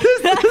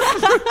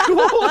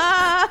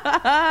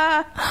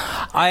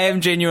 I am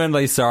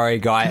genuinely sorry,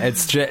 Guy.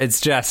 It's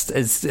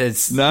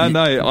No,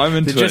 I'm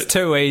into it. It's just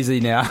too easy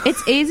now.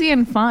 It's easy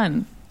and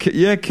fun.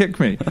 Yeah, kick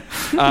me.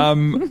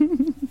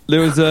 There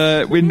was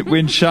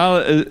when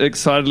Charlotte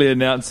excitedly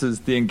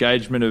announces the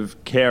engagement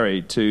of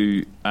Carrie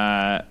to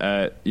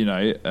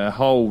a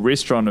whole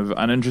restaurant of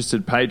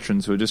uninterested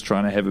patrons who are just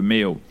trying to have a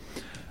meal.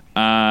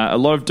 A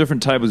lot of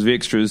different tables of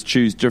extras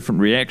choose different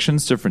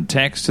reactions, different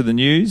tacks to the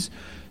news.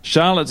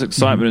 Charlotte's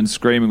excitement and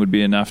screaming would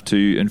be enough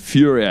to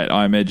infuriate,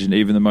 I imagine,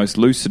 even the most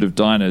lucid of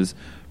diners.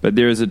 But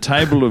there is a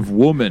table of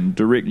women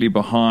directly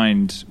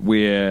behind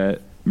where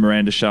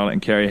Miranda, Charlotte,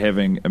 and Carrie are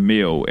having a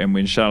meal. And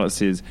when Charlotte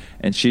says,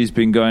 and she's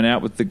been going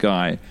out with the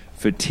guy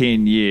for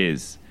 10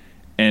 years,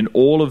 and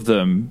all of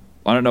them,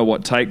 I don't know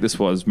what take this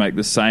was, make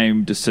the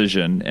same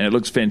decision. And it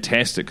looks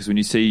fantastic because when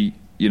you see,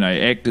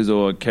 actors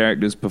or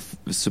characters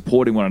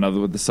supporting one another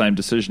with the same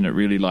decision, it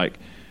really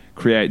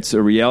creates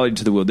a reality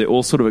to the world. They're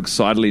all sort of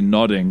excitedly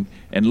nodding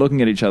and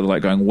looking at each other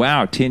like going,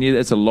 wow, 10 years,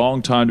 that's a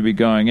long time to be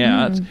going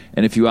out.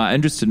 And if you are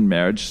interested in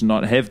marriage, to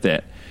not have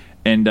that.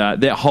 And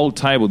that whole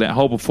table, that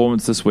whole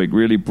performance this week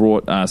really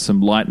brought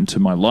some light into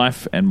my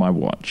life and my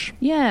watch.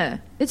 Yeah.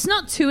 It's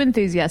not too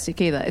enthusiastic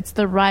either. It's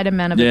the right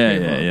amount of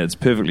approval. Yeah. It's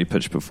perfectly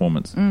pitched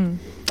performance.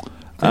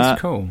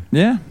 That's cool.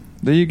 Yeah,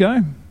 there you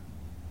go.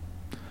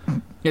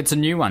 It's a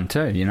new one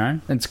too,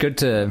 It's good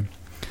to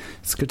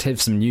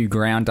have some new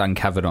ground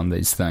uncovered on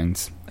these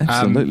things.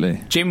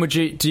 Absolutely. Jen,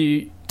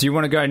 do you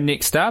want to go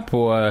next up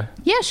or?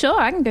 Yeah, sure.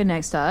 I can go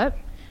next up.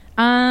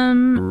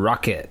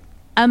 Rock it.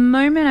 A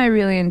moment I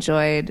really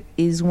enjoyed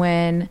is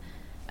when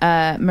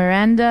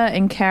Miranda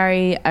and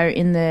Carrie are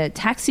in the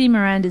taxi.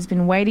 Miranda's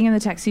been waiting in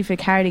the taxi for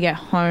Carrie to get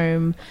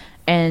home,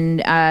 and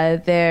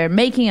they're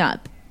making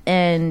up.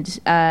 And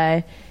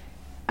I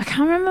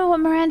can't remember what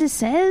Miranda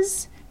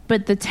says,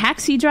 but the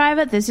taxi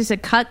driver, there's just a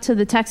cut to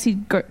the taxi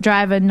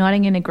driver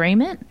nodding in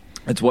agreement.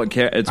 It's what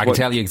I can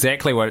tell you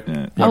exactly what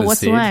what's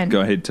the line?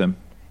 Go ahead, Tim.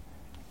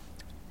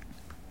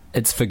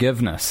 It's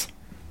forgiveness.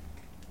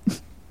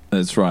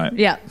 That's right.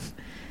 Yeah.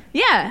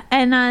 Yeah,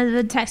 and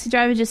the taxi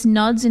driver just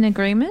nods in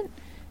agreement,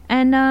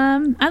 and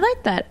I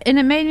like that. And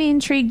it made me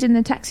intrigued in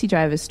the taxi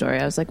driver's story.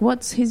 I was like,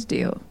 what's his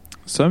deal?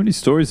 So many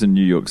stories in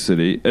New York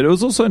City. It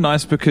was also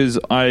nice because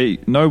I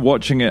know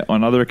watching it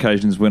on other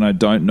occasions when I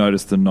don't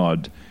notice the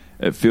nod,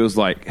 it feels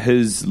like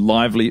his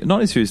not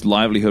necessarily his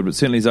livelihood, but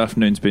certainly his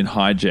afternoon's been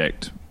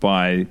hijacked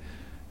by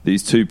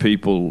these two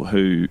people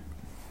who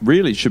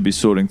really should be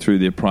sorting through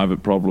their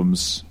private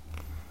problems,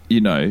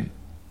 in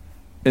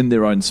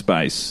their own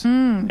space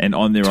and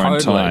on their own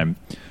time.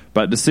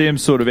 But to see him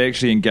sort of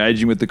actually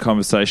engaging with the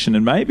conversation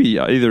and maybe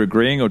either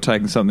agreeing or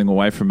taking something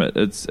away from it,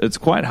 it's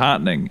quite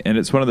heartening. And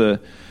it's one of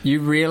the few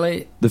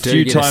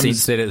times a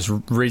sense that it's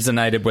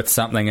resonated with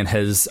something in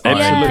his own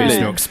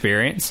personal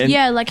experience. And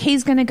like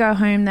he's going to go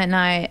home that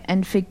night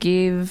and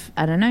forgive,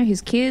 I don't know,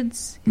 his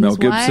kids, his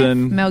wife,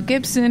 Mel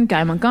Gibson,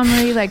 Guy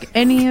Montgomery, like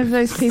any of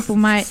those people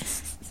might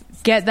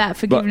get that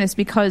forgiveness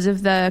because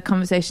of the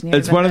conversation.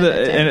 It's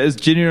and it's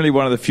genuinely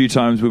one of the few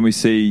times when we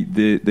see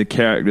the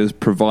characters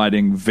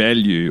providing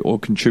value or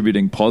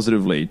contributing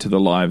positively to the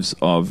lives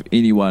of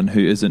anyone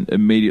who isn't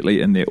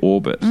immediately in their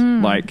orbit.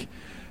 Like,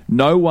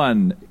 no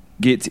one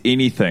gets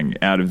anything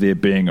out of their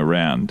being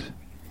around.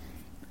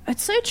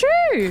 It's so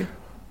true.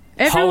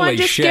 Everyone Holy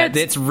just shit!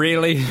 gets...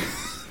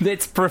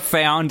 That's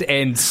profound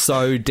and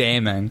so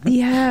damning.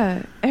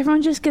 Yeah,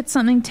 everyone just gets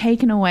something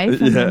taken away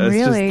from them. It's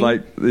really, just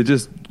like they're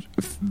just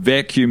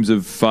vacuums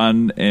of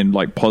fun and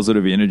like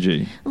positive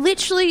energy.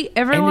 Literally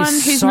everyone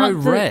and who's so not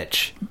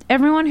rich.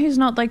 Everyone who's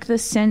not like the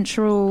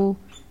central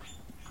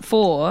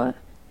four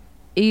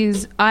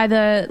is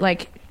either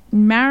like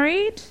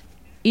married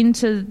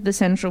into the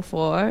central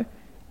four,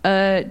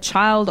 a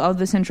child of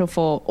the central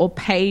four, or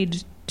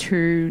paid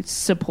to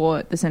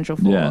support the central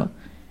four,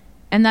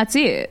 and that's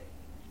it.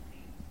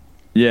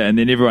 Yeah, and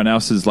then everyone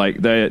else is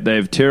like they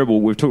have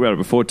terrible. We've talked about it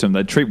before, Tim.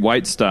 They treat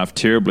wait staff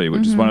terribly,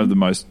 which is one of the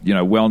most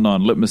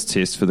well-known litmus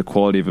tests for the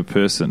quality of a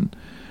person.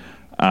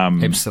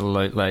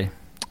 Absolutely.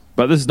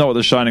 But this is not what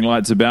The Shining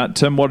Light's about.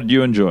 Tim, what did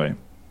you enjoy?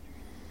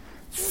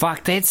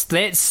 Fuck,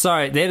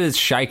 that is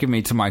shaking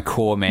me to my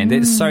core, man.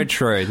 That's so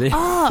true.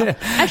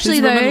 Actually,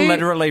 These though, women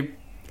literally,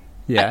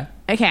 yeah.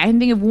 Okay, I can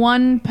think of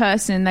one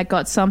person that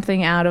got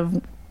something out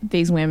of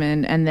these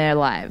women and their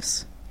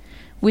lives,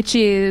 which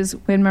is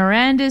when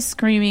Miranda's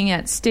screaming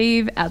at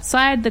Steve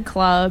outside the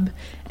club,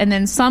 and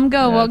then some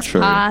girl walks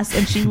past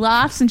and she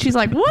laughs and she's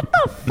like, what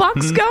the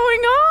fuck's going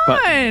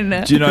on?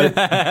 But, do you know,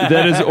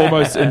 that is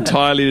almost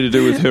entirely to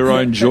do with her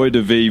own joie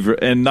de vivre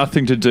and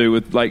nothing to do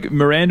with, like,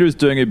 Miranda is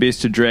doing her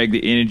best to drag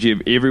the energy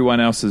of everyone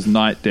else's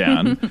night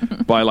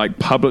down by, like,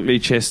 publicly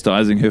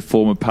chastising her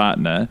former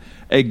partner.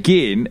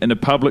 Again, in a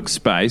public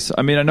space.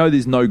 I mean, I know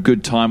there's no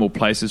good time or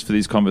places for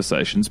these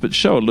conversations, but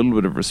show a little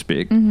bit of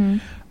respect.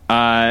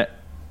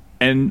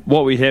 And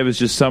what we have is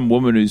just some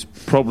woman who's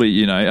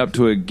probably, up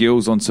to her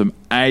gills on some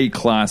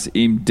A-class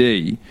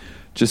MD,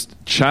 just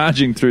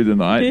charging through the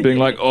night, being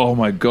like, oh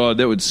my God,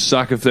 that would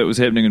suck if that was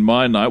happening in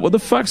my night. What the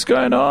fuck's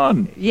going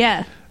on?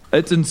 Yeah.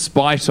 It's in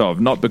spite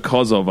of, not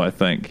because of, I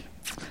think.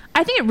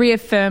 I think it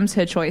reaffirms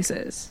her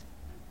choices.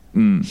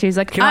 She's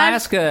like, Can I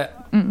ask a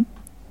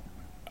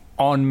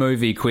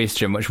on-movie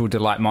question, which will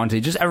delight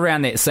Monty, just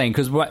around that scene?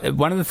 Because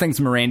one of the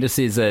things Miranda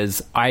says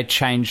is, I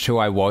changed who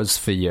I was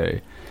for you.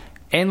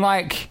 And,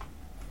 like,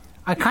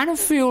 I kind of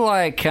feel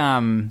like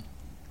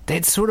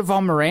that's sort of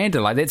on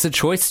Miranda. Like, that's a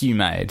choice you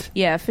made.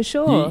 Yeah, for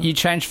sure. You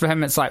changed for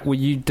him. It's like, well,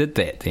 you did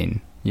that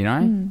then,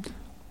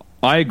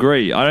 I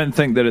agree. I don't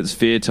think that it's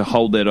fair to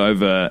hold that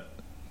over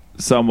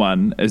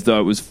someone as though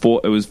it was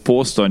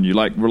forced on you.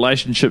 Like,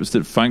 relationships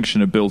that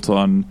function are built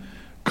on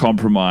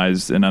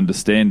compromise and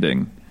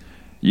understanding.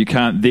 You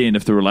can't then,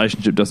 if the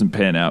relationship doesn't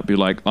pan out, be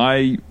like,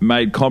 I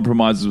made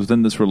compromises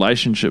within this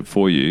relationship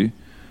for you,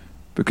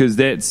 because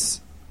that's...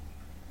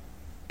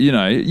 you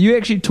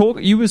actually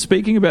you were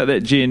speaking about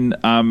that, Jen.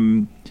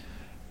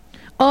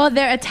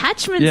 Their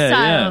attachment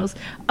styles.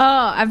 Yeah.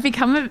 Oh, I've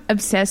become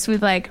obsessed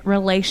with, like,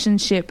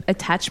 relationship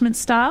attachment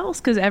styles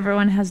because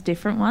everyone has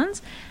different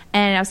ones.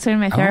 And I was talking to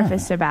my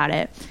therapist about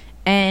it.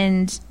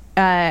 And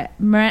I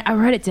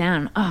wrote it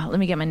down. Oh, let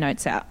me get my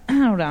notes out.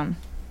 Hold on.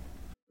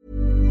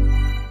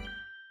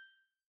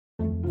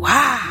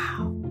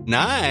 Wow.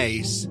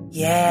 Nice.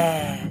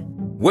 Yeah.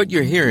 What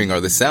you're hearing are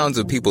the sounds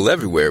of people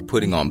everywhere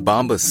putting on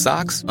Bombas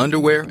socks,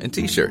 underwear, and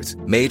T-shirts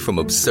made from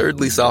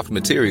absurdly soft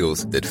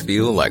materials that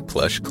feel like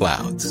plush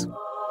clouds.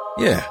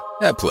 Yeah,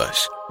 that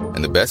plush.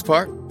 And the best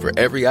part? For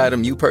every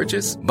item you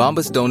purchase,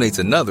 Bombas donates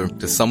another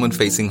to someone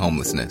facing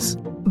homelessness.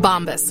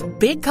 Bombas.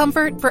 Big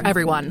comfort for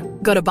everyone.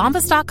 Go to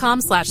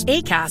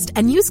bombas.com/ACAST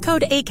and use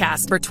code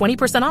ACAST for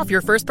 20% off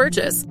your first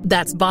purchase.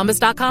 That's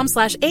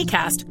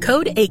bombas.com/ACAST.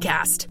 Code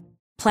ACAST.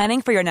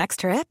 Planning for your next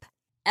trip?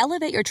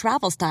 Elevate your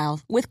travel style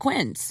with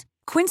Quince.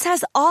 Quince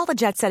has all the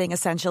jet-setting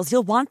essentials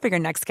you'll want for your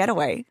next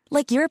getaway,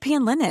 like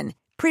European linen,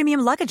 premium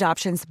luggage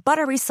options,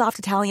 buttery soft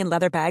Italian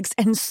leather bags,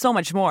 and so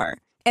much more.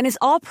 And is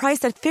all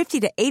priced at 50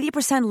 to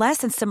 80% less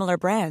than similar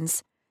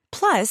brands.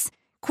 Plus,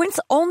 Quince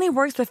only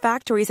works with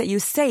factories that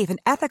use safe and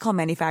ethical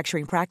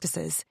manufacturing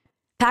practices.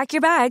 Pack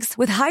your bags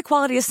with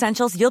high-quality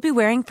essentials you'll be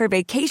wearing for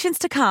vacations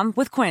to come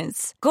with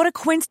Quince. Go to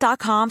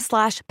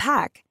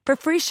quince.com/pack for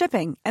free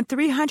shipping and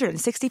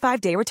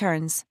 365-day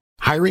returns.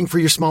 Hiring for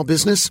your small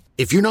business?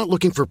 If you're not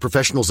looking for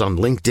professionals on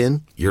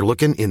LinkedIn, you're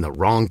looking in the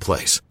wrong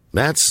place.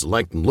 That's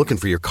like looking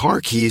for your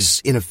car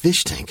keys in a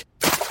fish tank.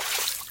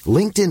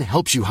 LinkedIn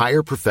helps you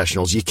hire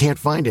professionals you can't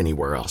find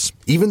anywhere else,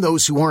 even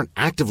those who aren't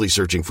actively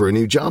searching for a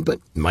new job but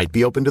might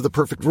be open to the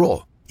perfect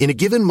role. In a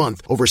given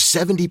month, over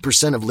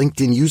 70% of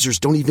LinkedIn users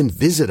don't even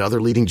visit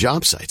other leading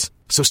job sites.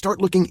 So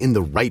start looking in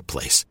the right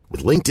place.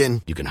 With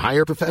LinkedIn, you can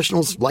hire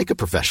professionals like a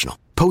professional.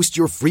 Post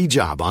your free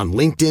job on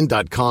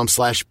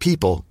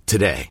linkedin.com/people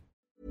today.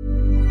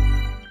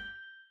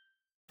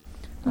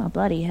 Oh,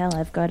 bloody hell,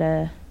 I've got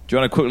a... Do you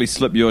want to quickly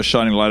slip your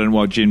shining light in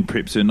while Jen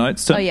preps her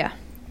notes? Oh, yeah.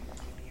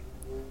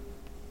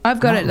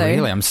 I've got it, though.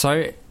 Really? I'm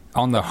so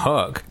on the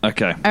hook.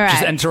 Okay. All right.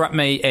 Just interrupt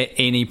me at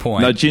any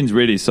point. No, Jen's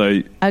ready,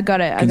 so I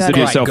got it. consider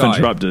yourself Right, go.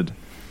 interrupted.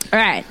 All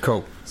right.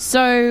 Cool.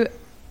 So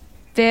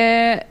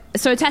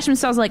attachment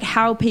styles are like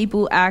how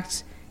people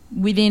act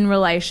within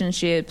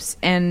relationships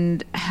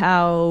and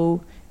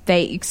how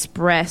they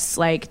express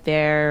like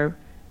their,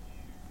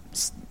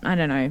 I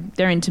don't know,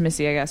 their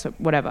intimacy, I guess, or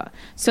whatever.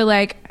 So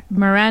like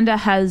Miranda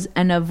has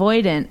an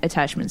avoidant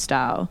attachment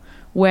style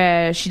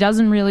where she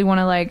doesn't really want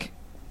to like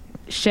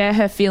share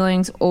her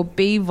feelings or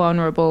be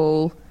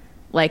vulnerable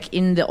like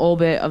in the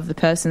orbit of the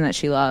person that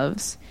she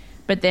loves.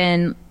 But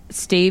then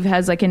Steve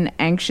has like an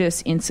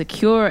anxious,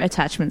 insecure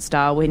attachment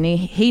style where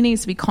he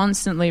needs to be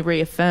constantly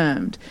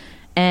reaffirmed,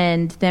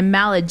 and they're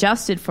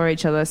maladjusted for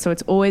each other, so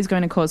it's always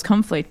going to cause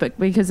conflict. But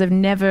because they've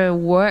never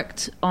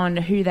worked on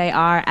who they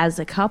are as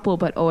a couple,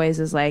 but always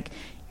as like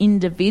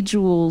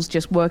individuals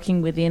just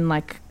working within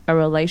like a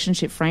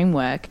relationship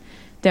framework,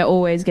 they're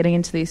always getting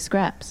into these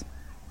scraps.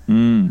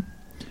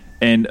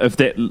 And if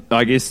that,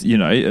 I guess, you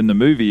know, in the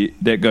movie,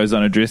 that goes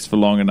unaddressed for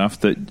long enough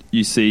that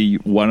you see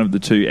one of the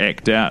two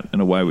act out in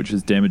a way which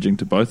is damaging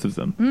to both of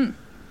them.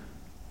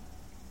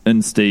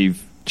 And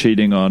Steve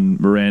cheating on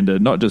Miranda,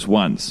 not just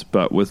once,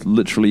 but with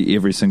literally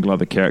every single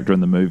other character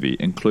in the movie,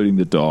 including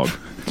the dog.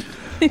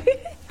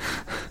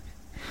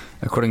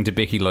 According to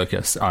Becky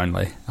Lucas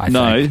only, I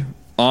No, think.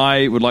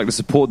 I would like to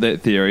support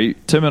that theory.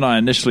 Tim and I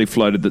initially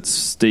floated that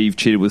Steve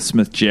cheated with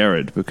Smith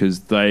Jarrett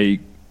because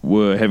they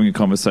were having a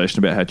conversation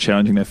about how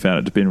challenging they found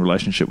it to be in a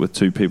relationship with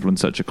two people in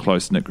such a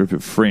close-knit group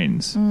of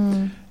friends.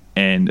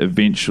 And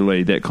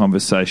eventually that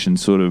conversation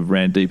sort of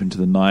ran deep into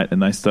the night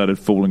and they started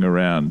fooling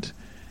around.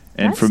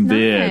 And That's from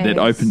there, nice. that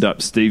opened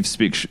up Steve's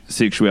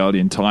sexuality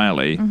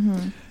entirely.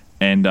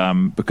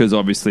 And because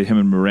obviously him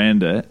and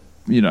Miranda,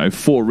 you know,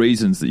 for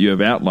reasons that you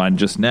have outlined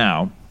just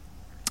now,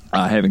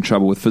 are having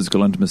trouble with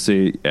physical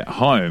intimacy at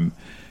home,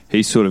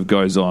 he sort of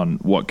goes on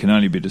what can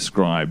only be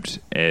described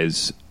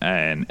as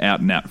an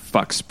out-and-out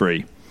fuck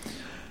spree.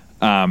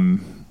 A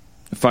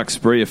fuck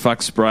spree, a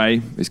fuck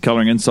spray. He's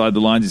colouring inside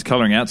the lines, he's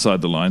colouring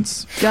outside the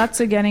lines.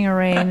 Guts are getting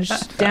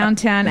arranged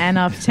downtown and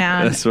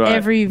uptown. That's right.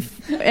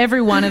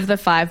 Every one of the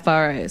 5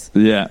 boroughs.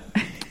 Yeah.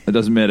 It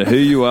doesn't matter who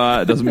you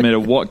are, it doesn't matter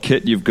what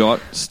kit you've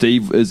got,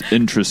 Steve is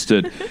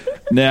interested.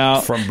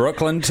 Now, From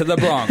Brooklyn to the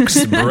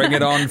Bronx, bring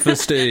it on for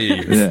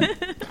Steve. yeah.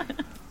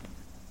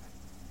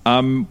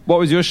 What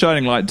was your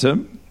shining light,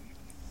 Tim?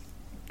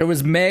 It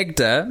was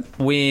Magda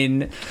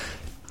when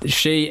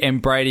she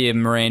and Brady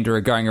and Miranda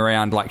are going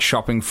around like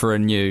shopping for a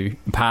new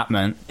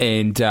apartment,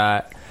 and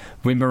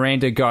when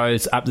Miranda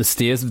goes up the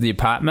stairs of the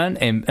apartment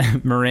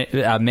and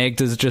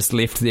Magda's just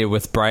left there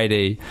with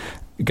Brady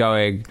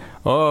going,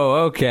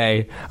 oh,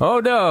 okay, oh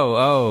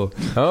no,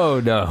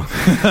 oh no.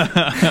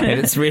 And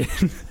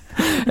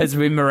it's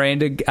when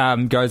Miranda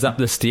goes up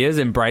the stairs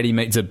and Brady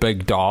meets a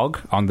big dog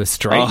on the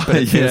street, but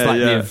it feels like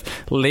they've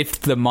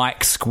left the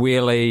mic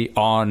squarely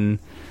on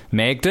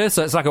Magda,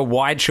 so it's like a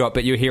wide shot,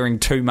 but you're hearing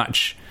too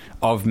much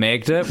of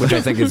Magda, which I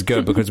think is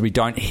good because we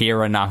don't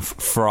hear enough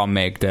from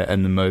Magda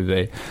in the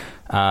movie.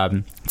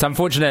 It's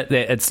unfortunate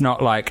that it's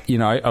not like, you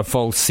know, a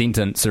full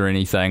sentence or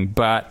anything,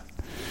 but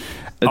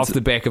off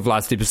the back of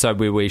last episode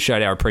where we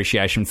showed our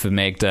appreciation for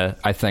Magda,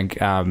 I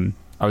think I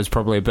was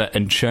probably a bit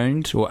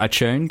attuned for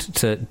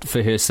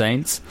her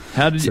scenes.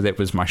 So that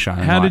was my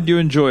shining How light. did you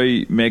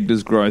enjoy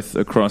Magda's growth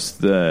across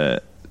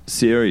the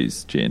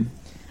series, Jen?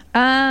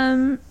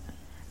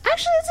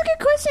 Actually, that's a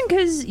good question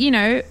because, you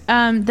know,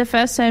 the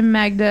first time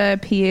Magda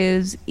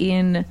appears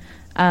in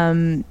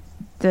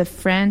the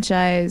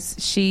franchise,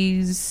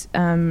 she's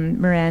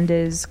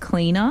Miranda's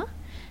cleaner,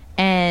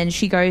 and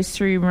she goes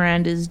through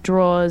Miranda's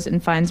drawers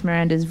and finds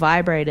Miranda's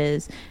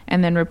vibrators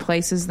and then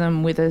replaces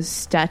them with a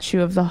statue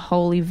of the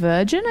Holy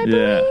Virgin, I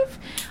believe.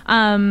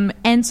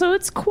 And so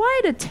it's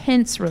quite a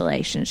tense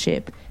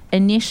relationship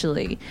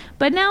initially.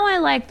 But now I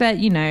like that,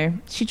 you know,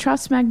 she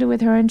trusts Magda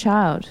with her own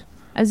child.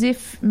 As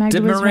if Magda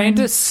Did was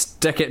Miranda her own...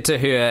 stick it to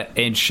her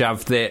and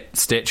shove that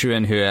statue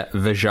in her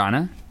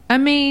vagina? I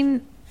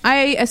mean,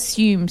 I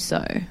assume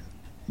so.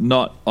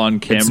 Not on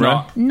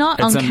camera.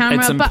 Not on camera,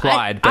 it's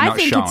implied, but not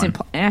think shown.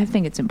 I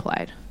think it's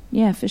implied.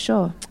 Yeah, for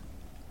sure.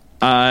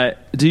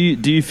 Do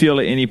you feel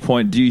at any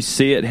point, do you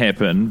see it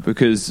happen?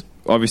 Because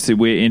obviously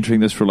we're entering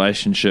this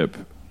relationship.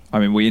 I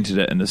mean, we entered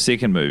it in the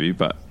second movie,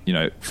 but, you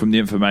know, from the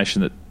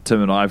information that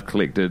Tim and I have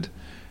collected,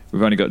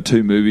 we've only got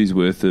 2 movies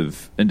worth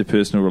of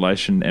interpersonal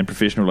relation and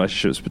professional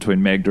relationships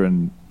between Magda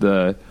and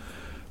the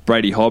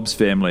Brady Hobbs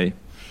family.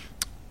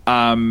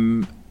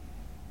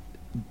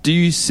 do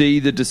you see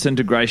the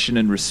disintegration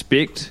in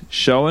respect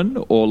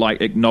shown, or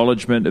like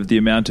acknowledgement of the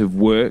amount of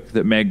work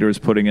that Magda is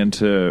putting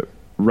into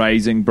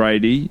raising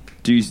Brady?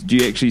 Do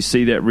you actually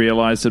see that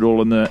realised at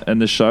all in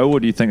the show, or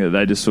do you think that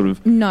they just sort of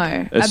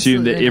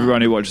assume that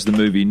everyone who watches the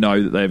movie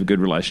know that they have a good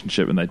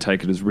relationship and they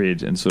take it as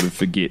read and sort of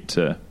forget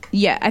to?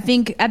 Yeah, I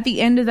think at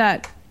the end of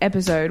that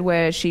episode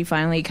where she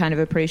finally kind of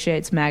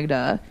appreciates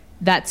Magda,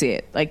 that's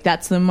it. Like,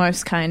 that's the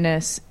most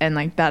kindness, and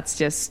like that's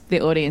just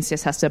the audience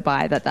just has to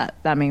buy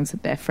that means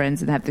that they're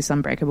friends and have this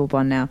unbreakable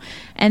bond now.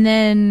 And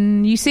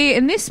then you see it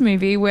in this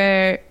movie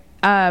where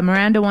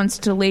Miranda wants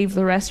to leave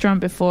the restaurant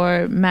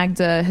before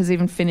Magda has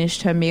even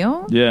finished her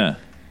meal. Yeah,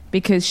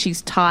 because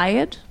she's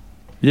tired.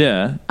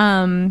 Yeah.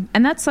 And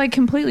that's like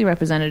completely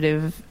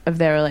representative of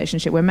their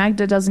relationship, where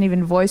Magda doesn't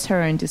even voice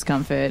her own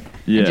discomfort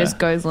and just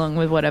goes along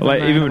with whatever.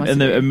 Like, Miranda even wants in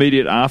to the do.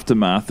 immediate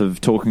aftermath of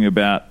talking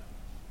about,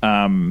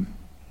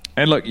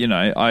 and look, you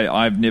know,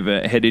 I've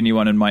never had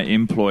anyone in my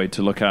employ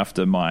to look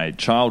after my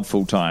child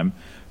full time.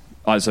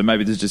 So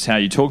maybe this is just how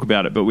you talk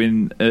about it. But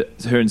when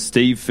her and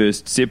Steve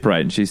first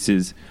separate, and she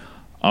says,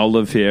 "I'll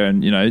live here,"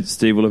 and you know,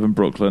 Steve will live in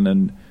Brooklyn,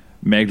 and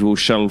Magda will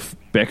shuttle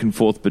back and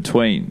forth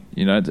between.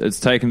 You know, it's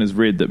taken as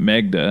read that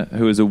Magda,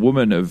 who is a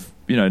woman of,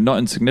 you know, not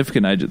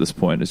insignificant age at this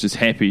point, is just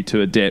happy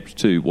to adapt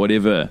to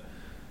whatever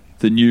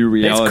the new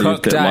reality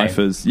of that life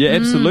is. Yeah,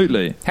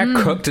 absolutely.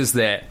 How cooked is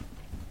that?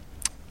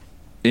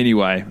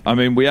 Anyway, I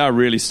mean, we are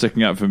really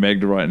sticking up for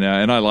Magda right now,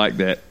 and I like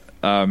that.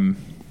 Do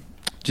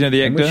you know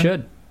the actor? And we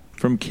should.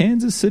 From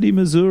Kansas City,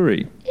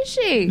 Missouri. Is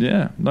she?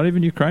 Yeah, not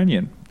even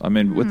Ukrainian. I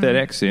mean, with that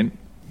accent,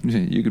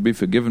 you could be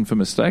forgiven for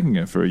mistaking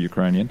her for a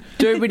Ukrainian.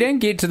 Dude, we didn't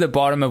get to the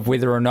bottom of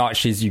whether or not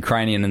she's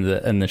Ukrainian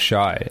in the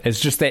show.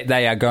 It's just that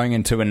they are going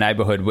into a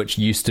neighborhood which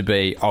used to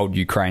be old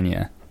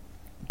Ukraine.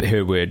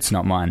 Her words,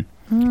 not mine.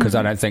 Because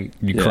I don't think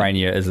Ukraine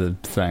is a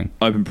thing.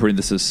 Open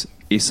parenthesis,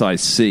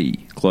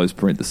 SIC, close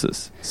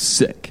parenthesis.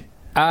 Sick.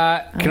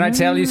 Can I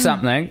tell you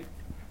something?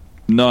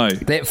 No.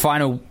 That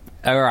final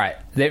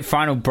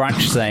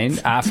brunch scene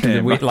after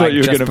Damn, the I thought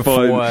you were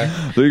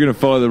going to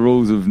follow the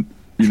rules of,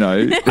 you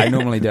know. I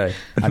normally do.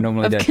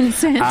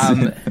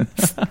 Consent.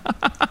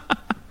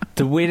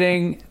 The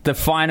wedding, the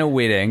final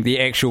wedding, the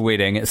actual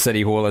wedding at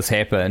City Hall has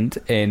happened,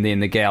 and then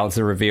the gals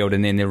are revealed,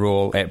 and then they're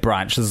all at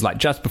brunch. This is like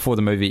just before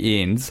the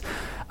movie ends.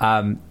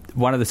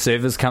 One of the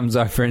servers comes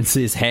over and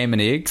says ham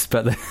and eggs,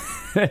 but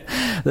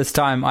this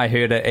time I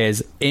heard it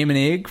as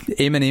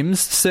M&M's,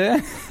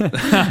 sir. And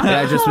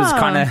I just was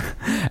kind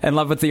of in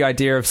love with the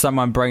idea of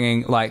someone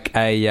bringing like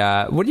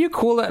a, what do you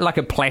call it? Like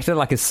a platter,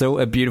 like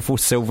a beautiful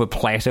silver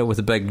platter with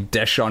a big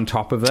dish on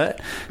top of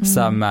it.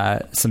 Some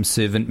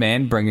servant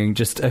man bringing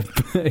just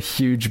a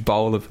huge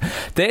bowl of...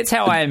 That's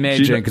how I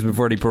imagine, because we've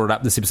already brought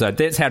up this episode,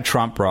 that's how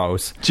Trump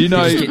rolls. Do you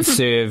know... He just gets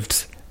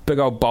served big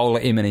old bowl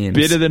of M&M's.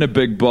 Better than a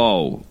big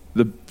bowl.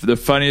 The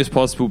funniest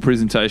possible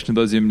presentation of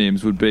those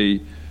M&M's would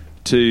be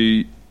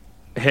to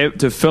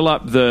fill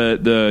up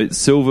the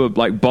silver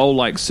like bowl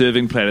like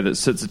serving platter that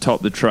sits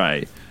atop the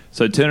tray.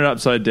 So turn it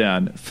upside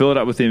down, fill it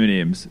up with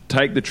M&M's,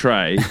 take the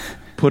tray,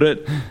 put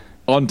it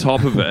on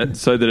top of it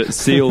so that it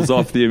seals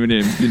off the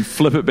M&M's, then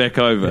flip it back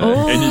over,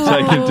 and you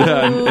take it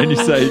down and you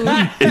say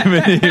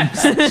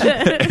M&M's,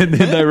 and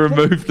then they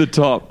remove the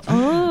top,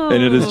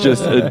 and it is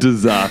just a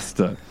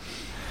disaster.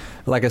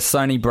 Like a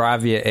Sony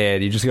Bravia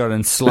ad, you just got it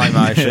in slow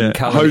motion.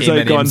 Jose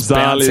M&M's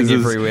bouncing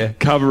everywhere. Gonzalez's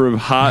cover of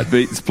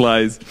Heartbeats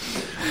plays.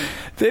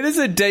 That is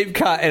a deep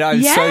cut, and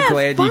I'm so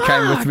glad you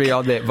came with me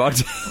on that,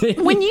 Monty.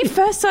 When you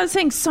first started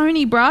saying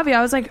Sony Bravia,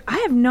 I was like, I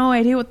have no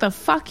idea what the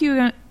fuck you were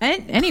going to...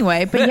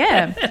 Anyway, but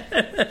yeah.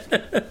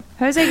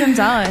 Jose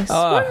Gonzalez.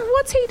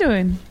 What's he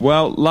doing?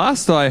 Well,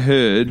 last I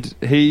heard,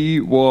 he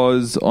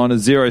was on a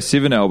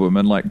 07 album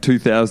in like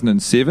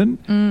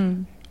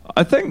 2007.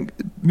 I think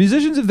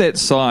musicians of that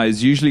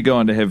size usually go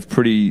on to have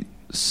pretty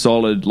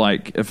solid,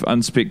 like, if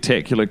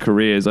unspectacular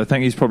careers. I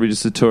think he's probably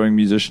just a touring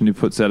musician who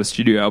puts out a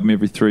studio album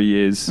every 3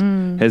 years,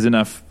 has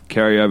enough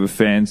carryover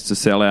fans to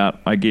sell out,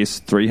 I guess,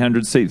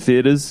 300-seat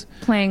theatres.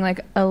 Playing like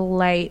a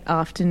late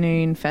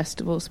afternoon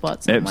festival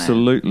spot somewhere.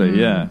 Absolutely,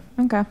 yeah.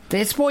 Okay.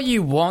 That's what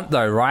you want,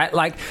 though, right?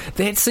 Like,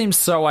 that seems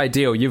so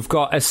ideal. You've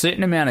got a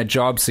certain amount of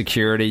job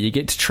security, you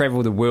get to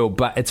travel the world,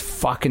 but it's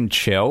fucking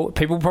chill.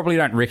 People probably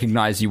don't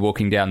recognise you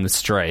walking down the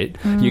street.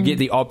 You get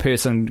the odd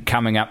person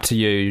coming up to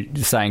you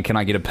saying, can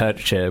I get a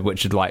picture,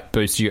 which would, like,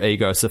 boost your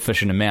ego a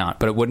sufficient amount,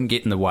 but it wouldn't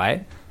get in the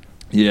way.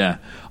 Yeah,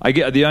 I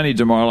get the only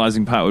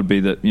demoralising part would be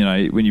that, you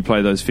know, when you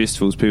play those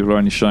festivals, people are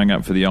only showing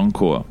up for the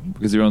encore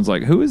because everyone's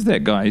like, who is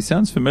that guy? He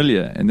sounds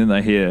familiar. And then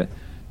they hear,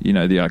 you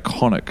know, the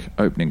iconic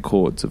opening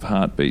chords of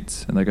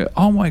Heartbeats and they go,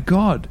 oh my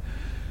God.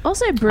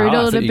 Also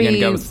brutal to be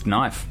go with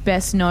Knife.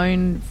 Best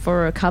known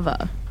for a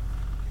cover.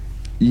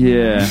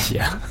 Yeah.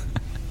 Yeah.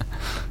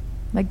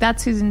 Like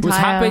that's his entire... Was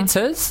Heartbeats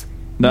his?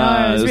 No,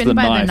 it was written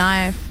by The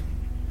Knife.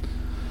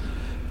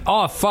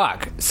 Oh,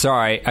 fuck.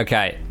 Sorry.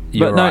 Okay.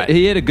 But no,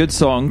 he had a good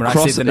song. When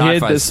he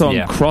had this song,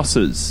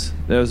 Crosses.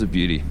 That was a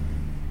beauty.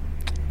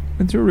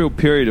 Went through a real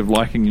period of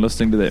liking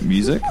listening to that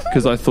music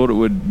because I thought it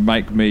would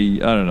make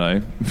me, I don't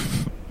know,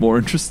 more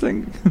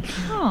interesting.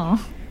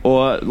 Oh.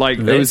 Or like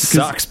That it was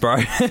sucks, bro.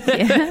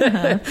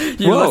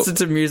 You listened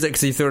to music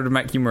because you thought it'd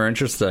make you more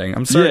interesting.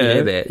 I'm sorry to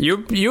hear that.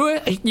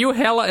 You're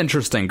hella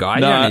interesting, guy.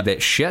 You don't need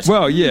that shit.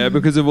 Well, yeah,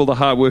 because of all the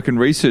hard work and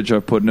research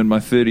I've put in my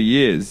 30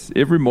 years.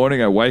 Every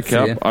morning I wake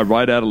up, I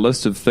write out a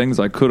list of things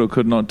I could or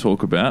could not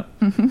talk about.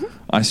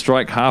 I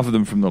strike half of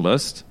them from the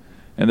list,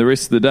 and the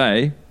rest of the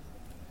day,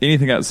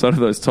 anything outside of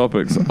those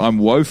topics, I'm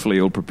woefully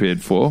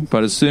ill-prepared for.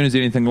 But as soon as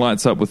anything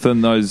lights up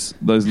within those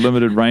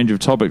limited range of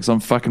topics, I'm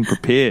fucking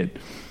prepared.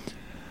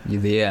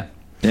 You're there.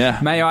 Yeah.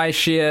 May I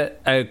share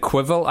a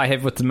quibble I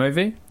have with the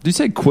movie? Did you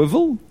say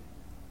quibble?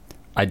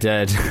 I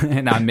did,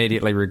 and I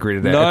immediately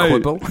regretted it. A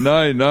quibble?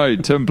 No,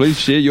 Tim, please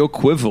share your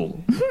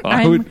quibble.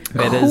 I'm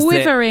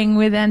quivering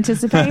with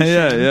anticipation.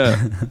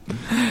 Yeah.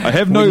 I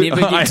have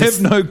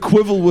no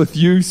quibble with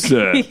you,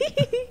 sir.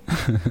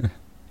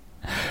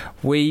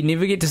 We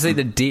never get to see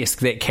the desk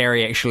that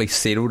Carrie actually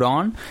settled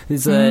on.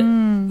 There's a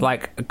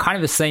kind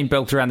of a scene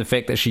built around the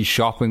fact that she's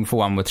shopping for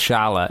one with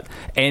Charlotte,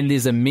 and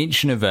there's a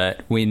mention of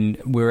it when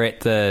we're at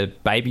the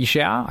baby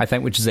shower, I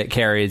think, which is at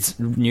Carrie's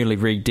newly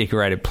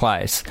redecorated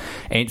place.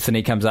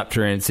 Anthony comes up to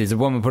her and says, "A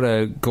woman put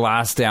a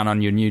glass down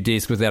on your new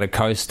desk without a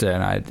coaster,"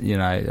 and I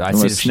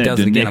said, "If she does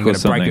it again, I'm going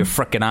to break her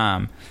frickin'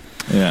 arm."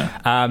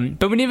 Yeah.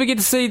 But we never get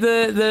to see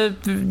the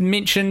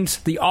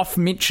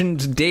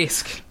off-mentioned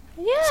desk.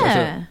 Yeah.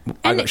 So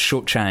I got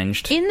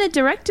shortchanged. In the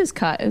director's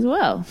cut as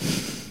well.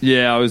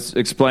 Yeah, I was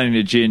explaining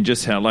to Jen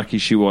just how lucky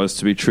she was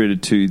to be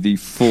treated to the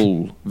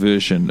full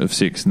version of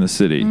Sex and the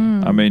City.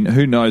 I mean,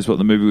 who knows what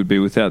the movie would be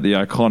without the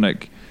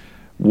iconic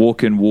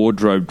walk-in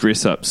wardrobe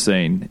dress-up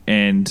scene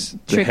and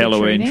the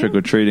Halloween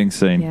trick-or-treating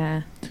scene.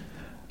 Yeah.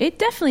 It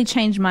definitely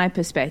changed my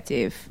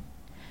perspective.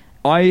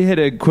 I had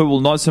a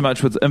quibble not so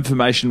much with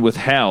information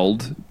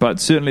withheld,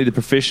 but certainly the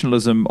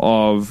professionalism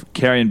of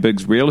Carrie and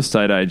Big's real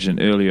estate agent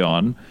early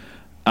on.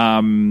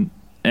 And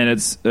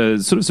it's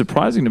sort of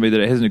surprising to me that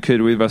it hasn't occurred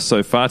to either of us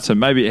so far. So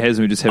maybe it has,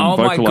 and we just haven't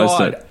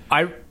vocalised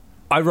it.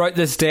 I wrote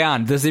this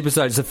down. This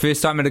episode, it's the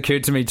first time it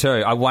occurred to me too.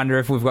 I wonder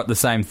if we've got the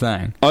same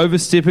thing.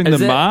 Overstepping the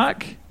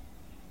mark?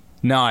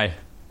 No.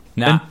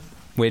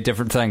 We're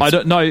different things. I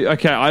don't know.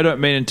 Okay, I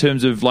don't mean in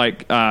terms of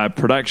like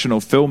production or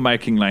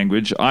filmmaking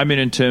language. I mean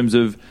in terms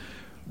of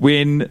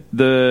when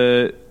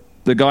the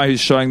guy who's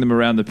showing them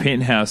around the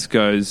penthouse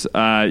goes,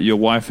 your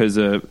wife has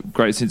a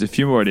great sense of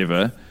humour or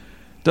whatever,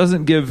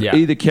 doesn't give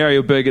either Carrie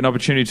or Big an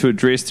opportunity to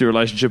address their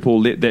relationship or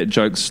let that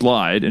joke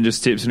slide, and just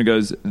steps in and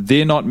goes,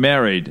 "They're not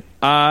married.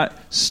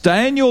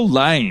 Stay in your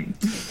lane."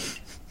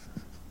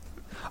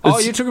 Oh,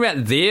 you're talking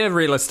about their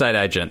real estate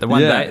agent, the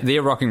one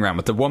they're rocking around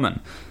with, the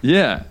woman.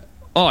 Yeah.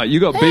 Oh, you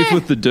got beef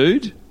with the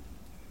dude?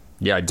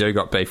 Yeah, I do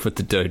got beef with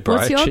the dude, bro.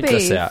 What's your Check beef?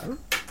 this out.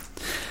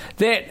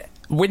 That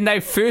when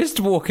they first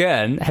walk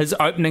in, his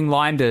opening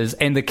line is,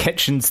 "And the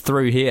kitchen's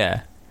through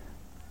here."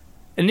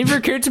 It never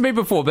occurred to me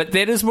before, but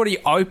that is what he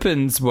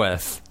opens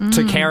with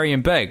to Carrie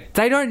and Big.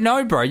 They don't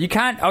know, bro. You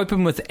can't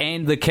open with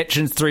 "and the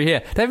kitchen's through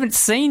here." They haven't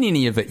seen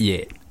any of it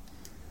yet.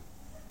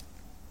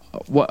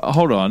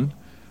 Hold on.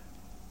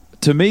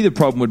 To me, the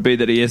problem would be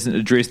that he hasn't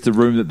addressed the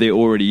room that they're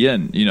already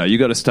in. You know, you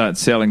got to start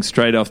selling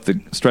straight off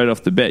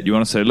the bat. You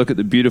want to say, "Look at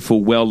the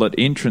beautiful, well-lit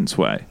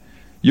entranceway."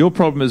 Your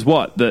problem is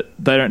what? That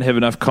they don't have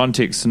enough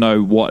context to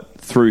know what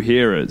through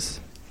here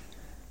is.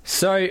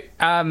 So,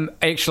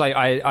 actually,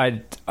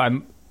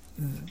 I'm.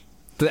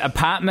 The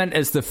apartment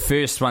is the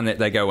first one that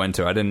they go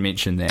into. I didn't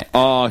mention that.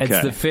 Oh,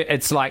 okay.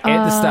 It's like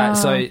at the start.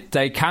 So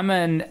they come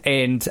in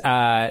and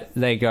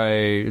they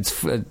go,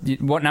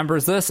 what number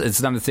is this?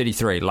 It's number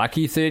 33.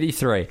 Lucky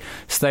 33.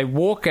 So they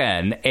walk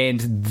in and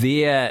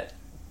their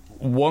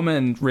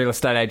woman real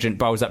estate agent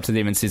bowls up to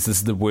them and says, "This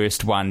is the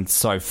worst one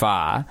so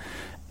far."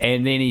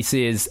 And then he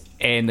says,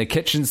 "And the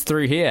kitchen's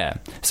through here."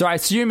 So I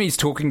assume he's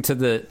talking to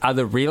the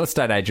other real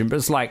estate agent, but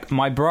it's like,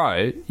 my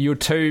bro, your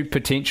two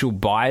potential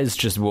buyers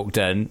just walked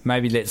in.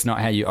 Maybe that's not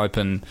how you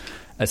open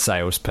a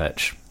sales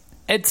pitch.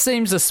 It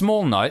seems a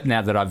small note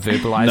now that I've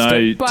verbalised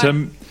it. No,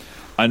 Tim,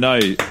 I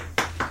know.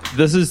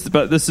 This is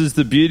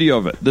the beauty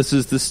of it. This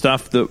is the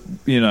stuff that,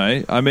 you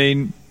know, I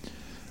mean,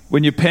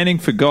 when you're panning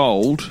for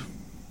gold,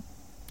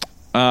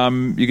 you're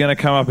going to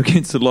come up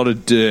against a lot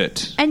of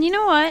dirt. And you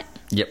know what?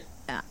 Yep.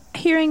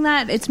 Hearing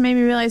that, it's made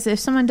me realise that if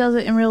someone does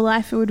it in real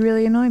life, it would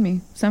really annoy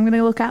me. So I'm going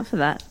to look out for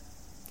that.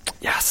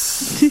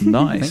 Yes.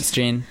 Nice. Thanks,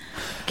 Jen.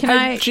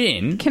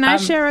 Jen, can I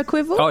share a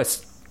quibble? Oh,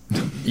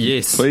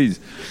 yes. Please.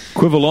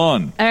 Quibble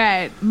on. All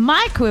right.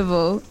 My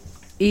quibble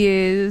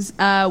is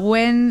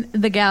when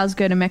the gals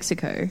go to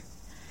Mexico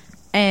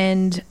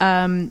and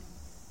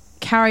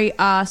Carrie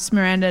asks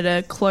Miranda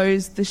to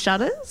close the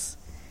shutters.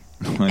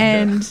 Oh,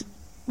 and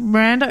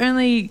Miranda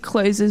only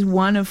closes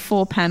one of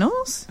 4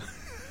 panels.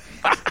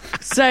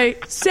 So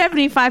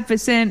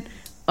 75%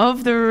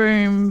 of the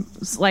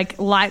room's like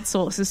light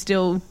source is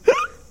still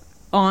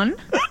on,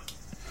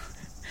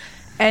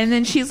 and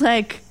then she's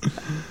like,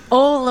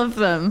 all of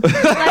them,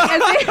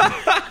 like,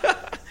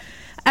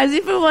 as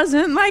if it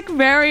wasn't like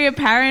very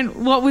apparent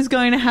what was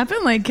going to happen.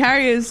 Like,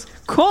 Carrie is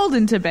crawled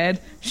into bed.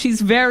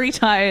 She's very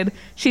tired.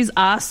 She's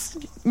asked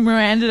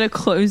Miranda to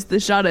close the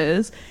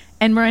shutters,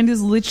 and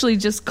Miranda's literally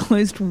just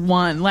closed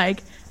one,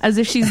 like as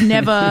if she's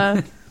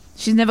never.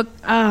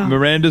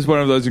 Miranda's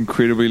one of those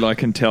incredibly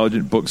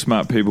intelligent, book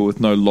smart people with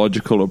no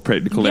logical or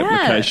practical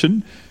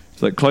application.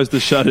 It's like close the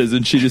shutters,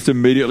 and she just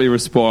immediately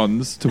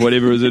responds to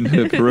whatever is in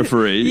her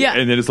periphery,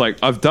 and then it's like,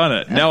 I've done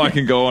it. Now I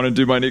can go on and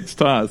do my next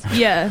task.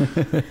 Yeah,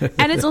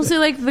 and it's also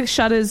like the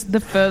shutter's the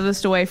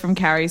furthest away from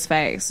Carrie's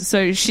face,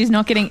 so she's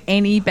not getting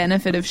any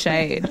benefit of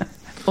shade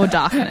or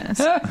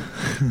darkness.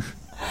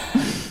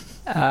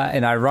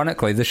 And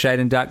ironically, the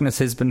shade and darkness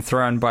has been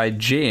thrown by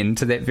Jen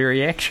to that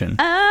very action.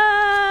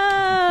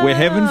 We're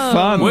having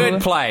fun.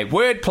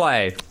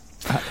 Wordplay.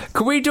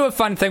 Could we do a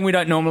fun thing we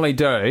don't normally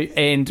do?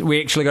 And we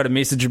actually got a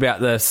message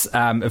about this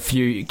a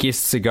few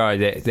guests ago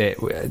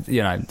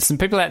that some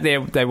people out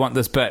there, they want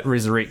this bit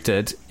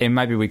resurrected, and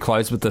maybe we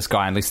close with this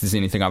guy unless there's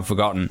anything I've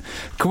forgotten.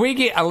 Could we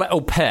get a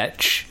little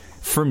pitch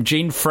from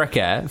Jen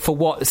Fricker for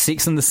what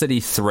Sex and the City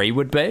 3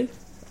 would be?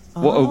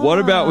 What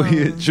about...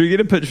 Should we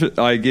get a pitch for...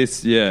 I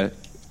guess, yeah.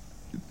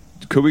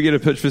 Could we get a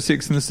pitch for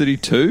Sex and the City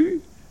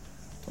 2?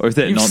 Or is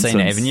that You've nonsense?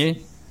 seen it, haven't you?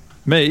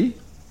 Me?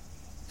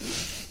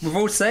 We've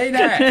all seen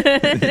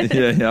it.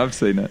 yeah, I've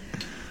seen it.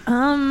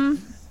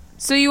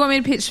 So you want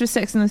me to pitch for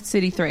Sex and the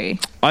City 3?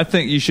 I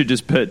think you should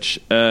just pitch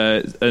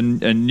a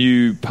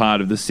new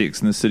part of the Sex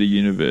and the City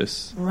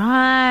universe.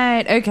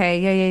 Right.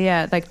 Okay.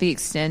 Yeah. Like the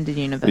extended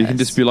universe. You can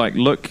just be like,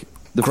 look,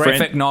 the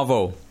graphic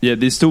novel. Yeah,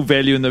 there's still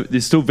value in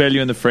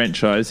the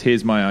franchise.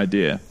 Here's my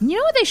idea. You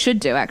know what they should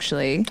do,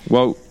 actually?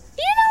 Well,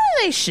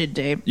 they should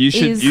do.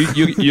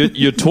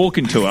 You're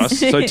talking to us,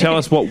 so tell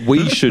us what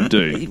we should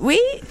do.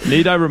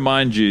 Need I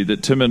remind you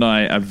that Tim and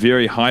I are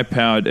very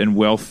high-powered and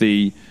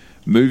wealthy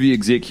movie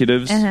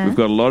executives. We've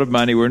got a lot of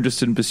money. We're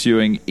interested in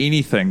pursuing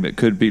anything that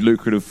could be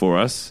lucrative for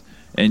us.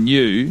 And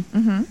you,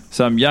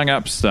 some young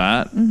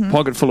upstart,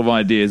 pocket full of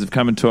ideas, have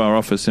come into our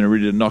office and are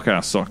ready to knock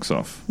our socks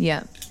off.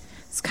 Yeah.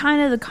 It's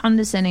kind of the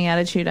condescending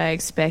attitude I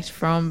expect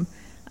from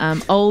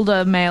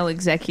older male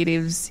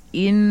executives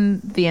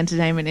in the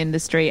entertainment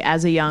industry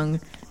as a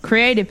young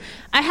creative.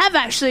 I have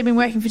actually been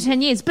working for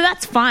 10 years, but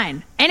that's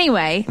fine.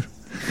 Anyway.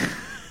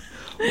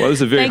 Well, this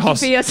is a very Thank you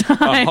for your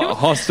time.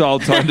 Hostile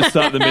time to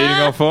start the meeting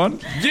off on.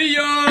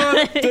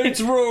 Yeah, that's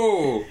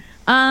rule.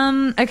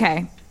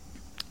 Okay.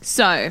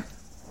 So,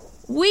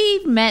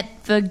 we've met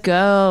the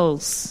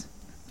girls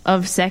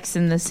of Sex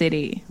and the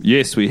City.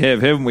 Yes, we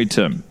have, haven't we,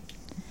 Tim?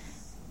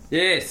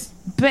 Yes.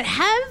 But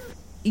have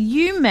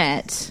you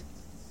met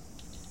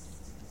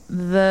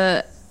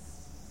the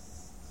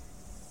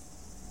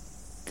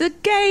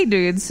gay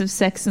dudes of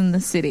Sex and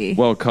the City?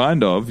 Well,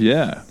 kind of,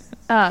 yeah.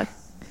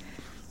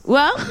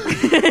 Well,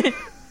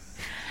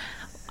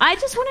 I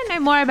just want to know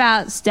more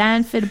about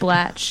Stanford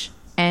Blatch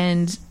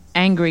and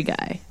Angry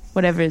Guy,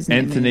 whatever his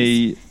name is.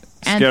 Anthony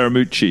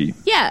Scaramucci.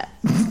 Yeah.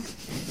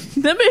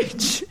 The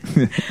mooch.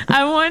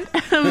 I want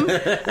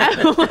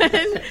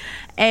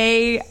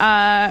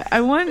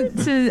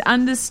to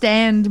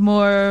understand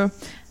more.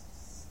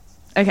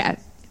 Okay.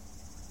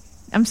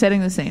 I'm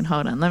setting the scene.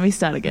 Hold on. Let me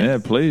start again. Yeah,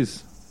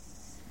 please.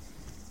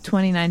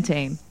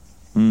 2019.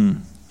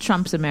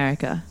 Trump's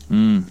America.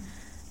 Woo!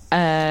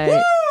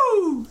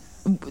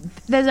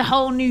 There's a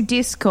whole new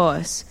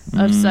discourse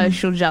of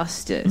social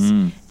justice.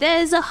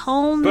 There's a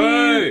whole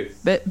new...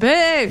 Boo!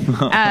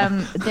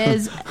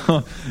 There's...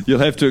 You'll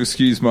have to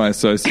excuse my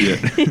associate.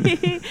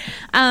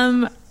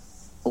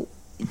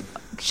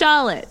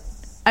 Charlotte,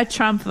 a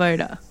Trump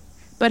voter,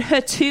 but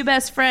her two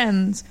best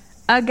friends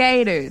are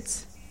gay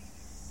dudes.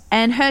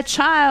 And her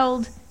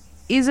child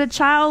is a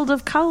child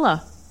of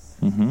color.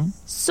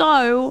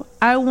 So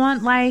I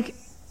want like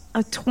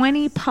a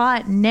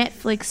 20-part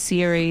Netflix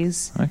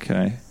series.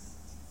 Okay.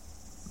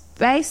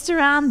 Based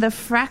around the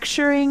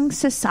fracturing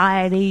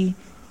society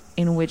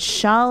in which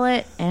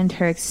Charlotte and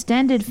her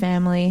extended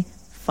family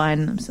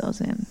find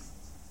themselves in.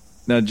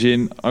 Now,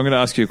 Jen, I'm going to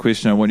ask you a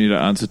question I want you to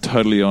answer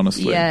totally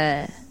honestly.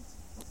 Yeah.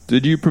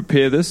 Did you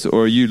prepare this,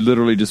 or are you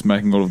literally just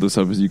making all of this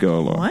up as you go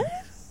along? What?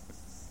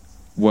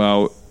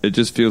 Well, it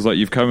just feels like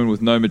you've come in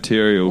with no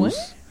materials.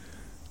 What?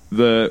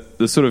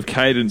 The sort of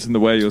cadence and the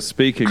way you're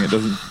speaking, it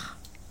doesn't...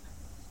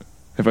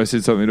 Have I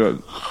said something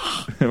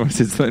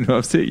to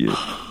upset you?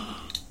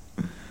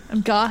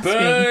 I'm gasping.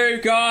 Boo,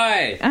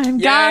 Guy! I'm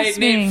Yay,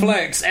 gasping.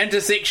 Netflix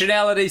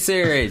intersectionality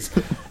series.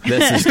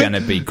 This is going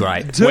to be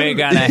great. We're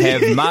going to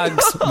have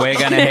mugs. We're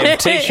going to have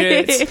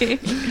T-shirts.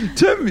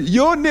 Tim,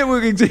 your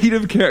network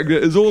executive character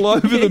is all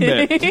over the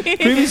map.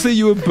 Previously,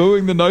 you were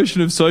booing the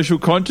notion of social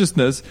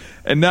consciousness,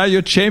 and now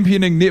you're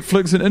championing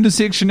Netflix and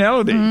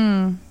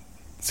intersectionality.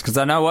 It's because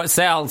I know what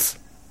sells.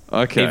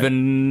 Okay.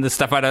 Even the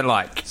stuff I don't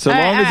like. So long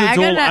as it's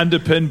all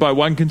underpinned by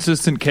one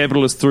consistent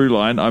capitalist through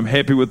line, I'm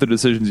happy with the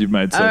decisions you've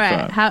made so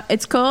far.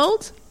 It's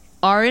called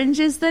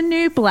Orange is the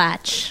New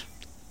Blatch.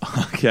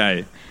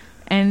 Okay.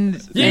 And I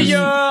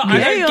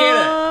don't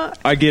get it.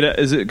 I get it.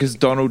 Is it because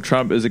Donald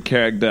Trump is a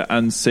character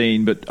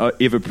unseen but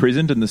ever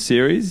present in the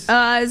series?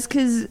 It's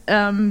because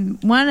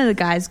one of the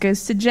guys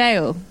goes to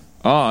jail.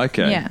 Oh,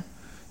 okay. Yeah.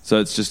 So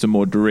it's just a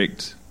more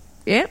direct...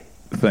 Yep.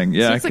 thing.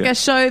 Yeah, So it's like a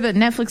show that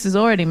Netflix has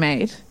already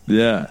made,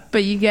 yeah.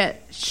 but you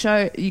get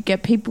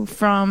people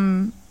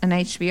from an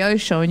HBO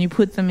show and you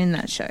put them in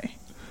that show.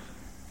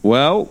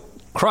 Well,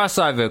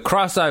 Crossover.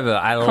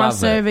 I love it.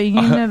 Crossover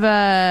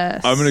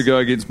universe. I'm going to go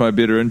against my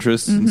better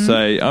interests and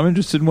say I'm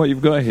interested in what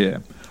you've got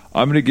here.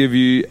 I'm going to give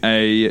you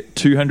a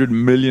 $200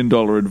 million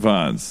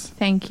advance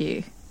Thank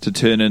you. to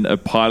turn in a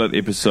pilot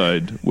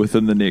episode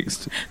within the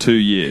next 2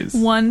 years.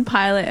 One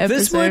pilot episode.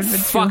 This would for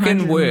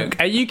fucking 200 work.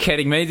 Are you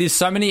kidding me? There's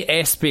so many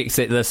aspects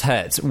that this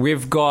hits.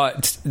 We've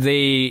got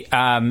the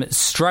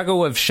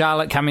struggle of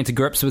Charlotte coming to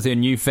grips with her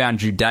newfound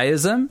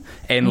Judaism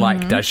and,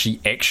 like, does she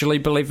actually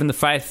believe in the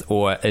faith,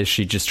 or is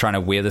she just trying to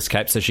wear this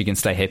cape so she can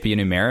stay happy in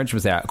her marriage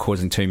without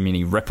causing too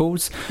many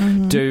ripples?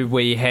 Do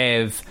we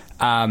have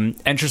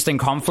interesting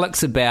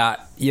conflicts about,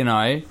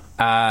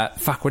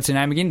 what's her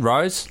name again?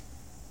 Rose?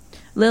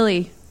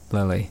 Lily.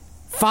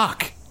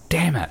 Fuck.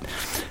 Damn it.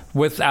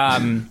 With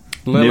Never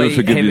Lily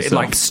forgive yourself.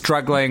 like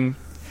struggling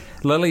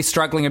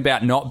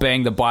about not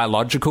being the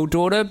biological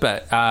daughter,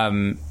 but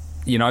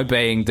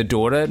being the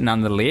daughter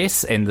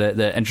nonetheless, and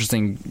the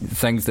interesting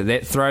things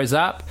that throws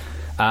up.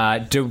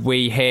 Do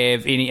we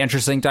have any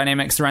interesting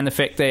dynamics around the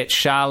fact that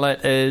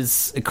Charlotte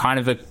is kind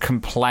of a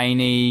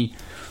complainy...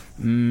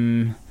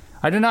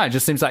 I don't know, it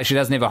just seems like she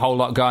doesn't have a whole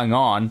lot going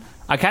on.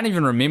 I can't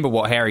even remember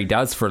what Harry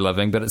does for a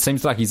living, but it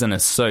seems like he's in a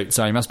suit,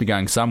 so he must be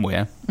going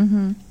somewhere.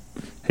 Mm-hmm.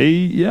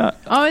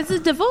 Oh, it's a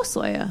divorce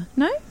lawyer,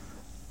 no?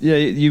 Yeah,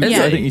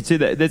 I think you said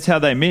that. That's how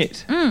they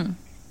met.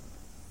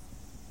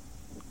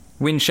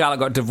 When Charlotte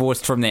got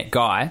divorced from that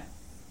guy.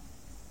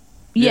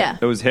 Yeah.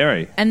 It was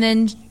Harry. And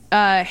then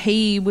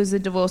he was a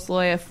divorce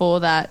lawyer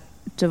for that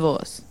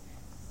divorce.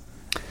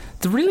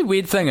 The really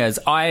weird thing is,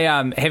 I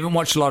haven't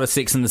watched a lot of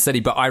Sex and the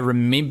City, but I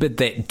remembered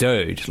that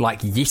dude.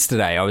 Like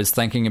yesterday, I was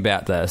thinking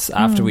about this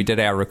after we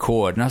did our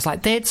record, and I was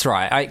like, that's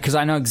right, because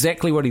I know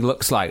exactly what he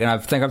looks like, and I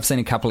think I've seen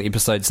a couple of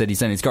episodes that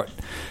he's in. He's got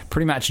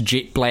pretty much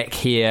jet black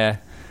hair.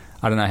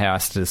 I don't know how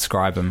else to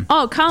describe him.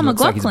 Oh, Kyle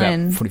Looks like he's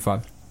MacLachlan. about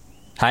 45.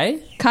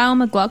 Hey? Kyle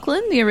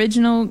MacLachlan, the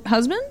original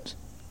husband?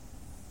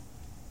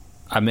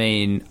 I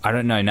mean, I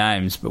don't know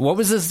names, but what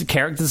was this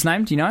character's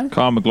name? Do you know?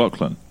 Kyle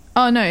MacLachlan.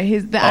 Oh, no,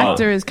 the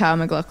actor is Kyle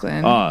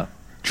MacLachlan.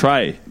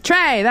 Trey.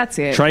 Trey, that's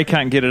it. Trey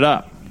can't get it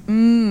up.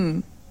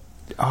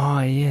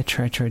 Oh, yeah,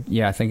 Trey.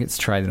 Yeah, I think it's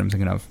Trey that I'm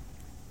thinking of.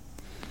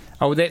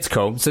 Oh, well, that's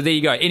cool. So there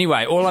you go.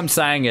 Anyway, all I'm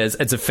saying is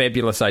it's a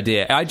fabulous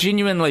idea. I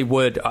genuinely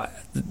would...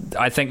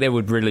 I think that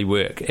would really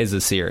work as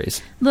a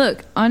series.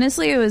 Look,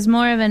 honestly, it was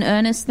more of an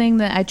earnest thing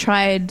that I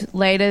tried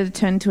later to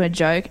turn to a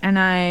joke, and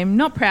I'm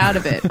not proud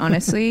of it,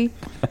 honestly.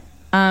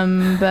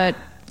 But...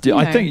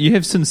 I think you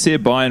have sincere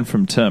buy-in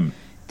from Tim.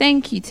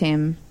 Thank you,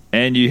 Tim.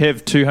 And you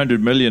have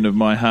 200 million of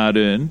my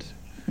hard-earned.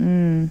 I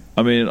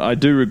mean, I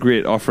do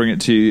regret offering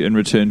it to you in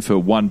return for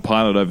one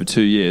pilot over 2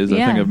 years. I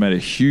think I've made a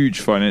huge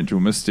financial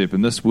misstep,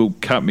 and this will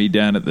cut me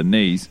down at the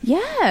knees.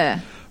 Yeah.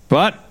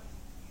 But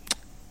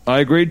I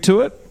agreed to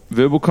it.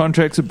 Verbal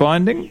contracts are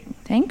binding.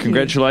 Thank you.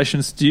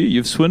 Congratulations to you.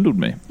 You've swindled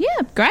me.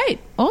 Yeah, great.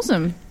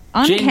 Awesome.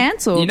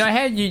 Uncancelled. You know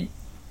how you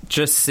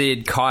just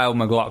said Kyle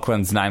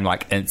MacLachlan's name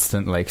like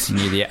instantly because you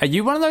knew the... Are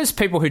you one of those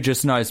people who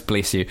just knows,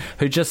 bless you,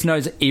 who just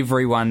knows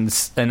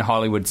everyone's in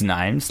Hollywood's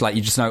names? Like,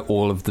 you just know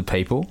all of the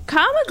people?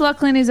 Kyle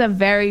MacLachlan is a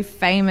very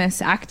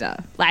famous actor.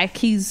 Like,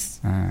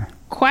 he's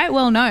quite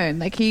well known.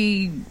 Like,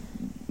 he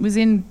was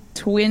in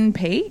Twin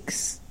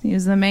Peaks. He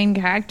was the main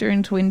character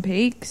in Twin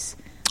Peaks.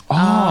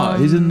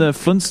 He's in the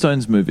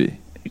Flintstones movie.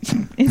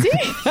 Is he?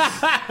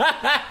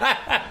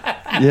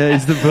 Yeah,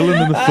 he's the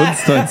villain in the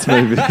Flintstones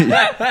movie.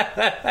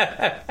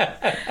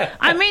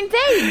 I mean,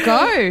 there you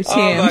go, Tim.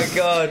 Oh, my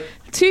God.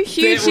 Two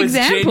huge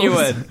examples.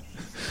 Genuine.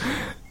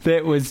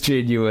 That was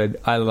genuine.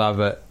 I love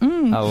it.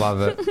 I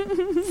love it.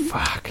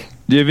 Fuck.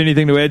 Do you have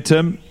anything to add,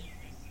 Tim?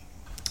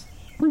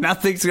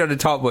 Nothing's going to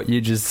top what you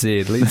just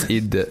said. Let's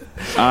end it.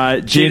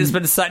 Jen, it's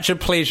been such a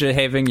pleasure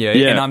having you,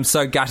 and I'm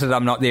so gutted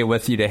I'm not there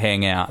with you to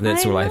hang out.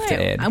 That's all I have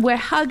to add. We're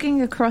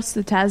hugging across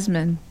the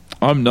Tasman.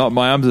 I'm not.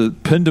 My arms are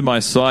pinned to my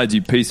sides,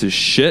 you piece of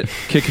shit,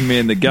 kicking me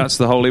in the guts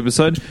the whole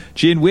episode.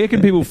 Jen, where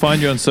can people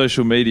find you on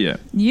social media?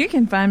 You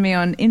can find me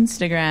on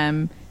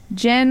Instagram,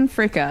 Jen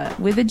Fricker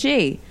with a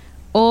G,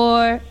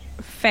 or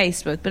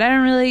Facebook, but I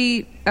don't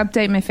really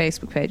update my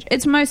Facebook page.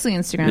 It's mostly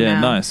Instagram now. Yeah,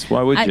 nice.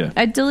 Why would you?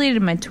 I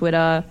deleted my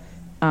Twitter.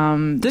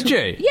 Did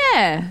you?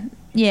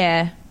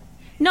 Yeah.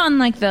 Not in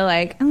like the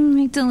I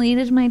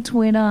deleted my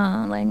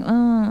Twitter. Like,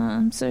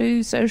 I'm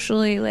so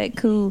socially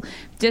cool.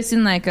 Just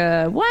in why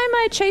am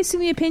I chasing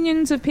the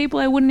opinions of people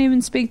I wouldn't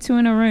even speak to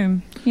in a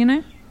room? You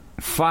know?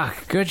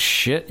 Fuck, good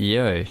shit,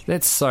 you.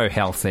 That's so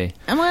healthy.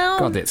 Well,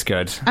 God, that's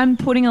good. I'm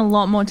putting a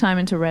lot more time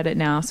into Reddit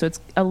now, so it's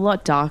a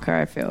lot darker,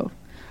 I feel.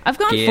 I've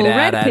gone full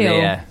red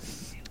pill. There.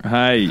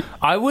 Hey.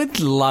 I would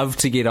love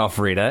to get off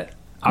Reddit.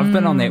 I've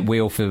been on that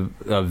wheel for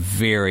a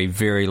very,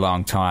 very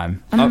long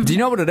time. Do you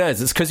know what it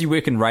is? It's because you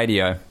work in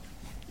radio.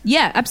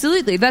 Yeah,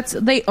 absolutely. That's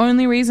the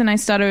only reason I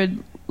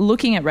started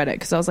looking at Reddit,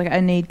 because I was like,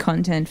 I need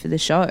content for the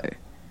show.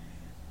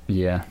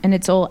 Yeah. And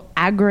it's all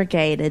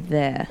aggregated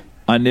there.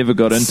 I never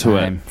got into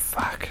it.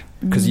 Fuck.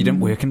 because you didn't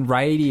work in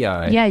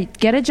radio. Yeah,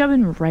 get a job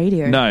in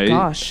radio. No.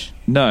 Gosh.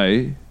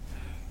 No.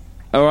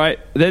 All right,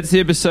 that's the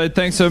episode.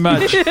 Thanks so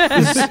much.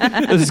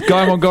 This is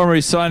Guy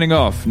Montgomery signing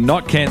off.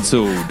 Not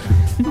cancelled.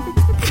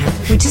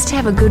 We just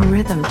have a good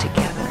rhythm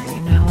together, you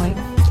know.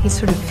 He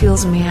sort of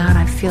feels me out,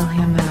 I feel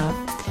him out,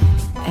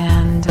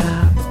 and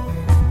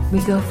we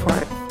go for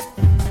it.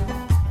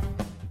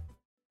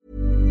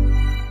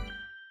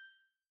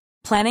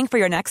 Planning for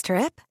your next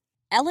trip?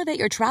 Elevate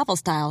your travel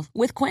style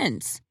with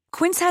Quince.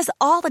 Quince has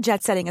all the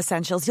jet-setting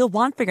essentials you'll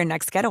want for your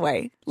next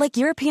getaway, like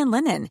European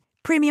linen,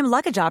 premium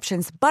luggage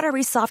options,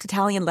 buttery soft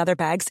Italian leather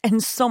bags,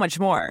 and so much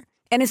more.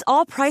 And is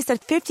all priced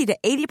at 50 to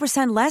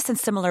 80% less than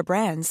similar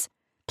brands.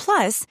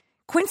 Plus,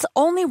 Quince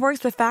only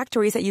works with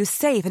factories that use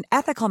safe and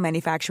ethical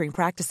manufacturing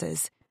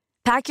practices.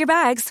 Pack your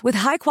bags with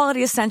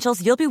high-quality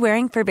essentials you'll be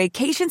wearing for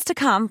vacations to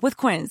come with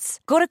Quince.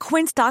 Go to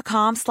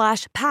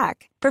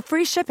quince.com/pack for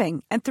free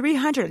shipping and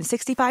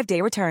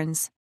 365-day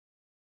returns.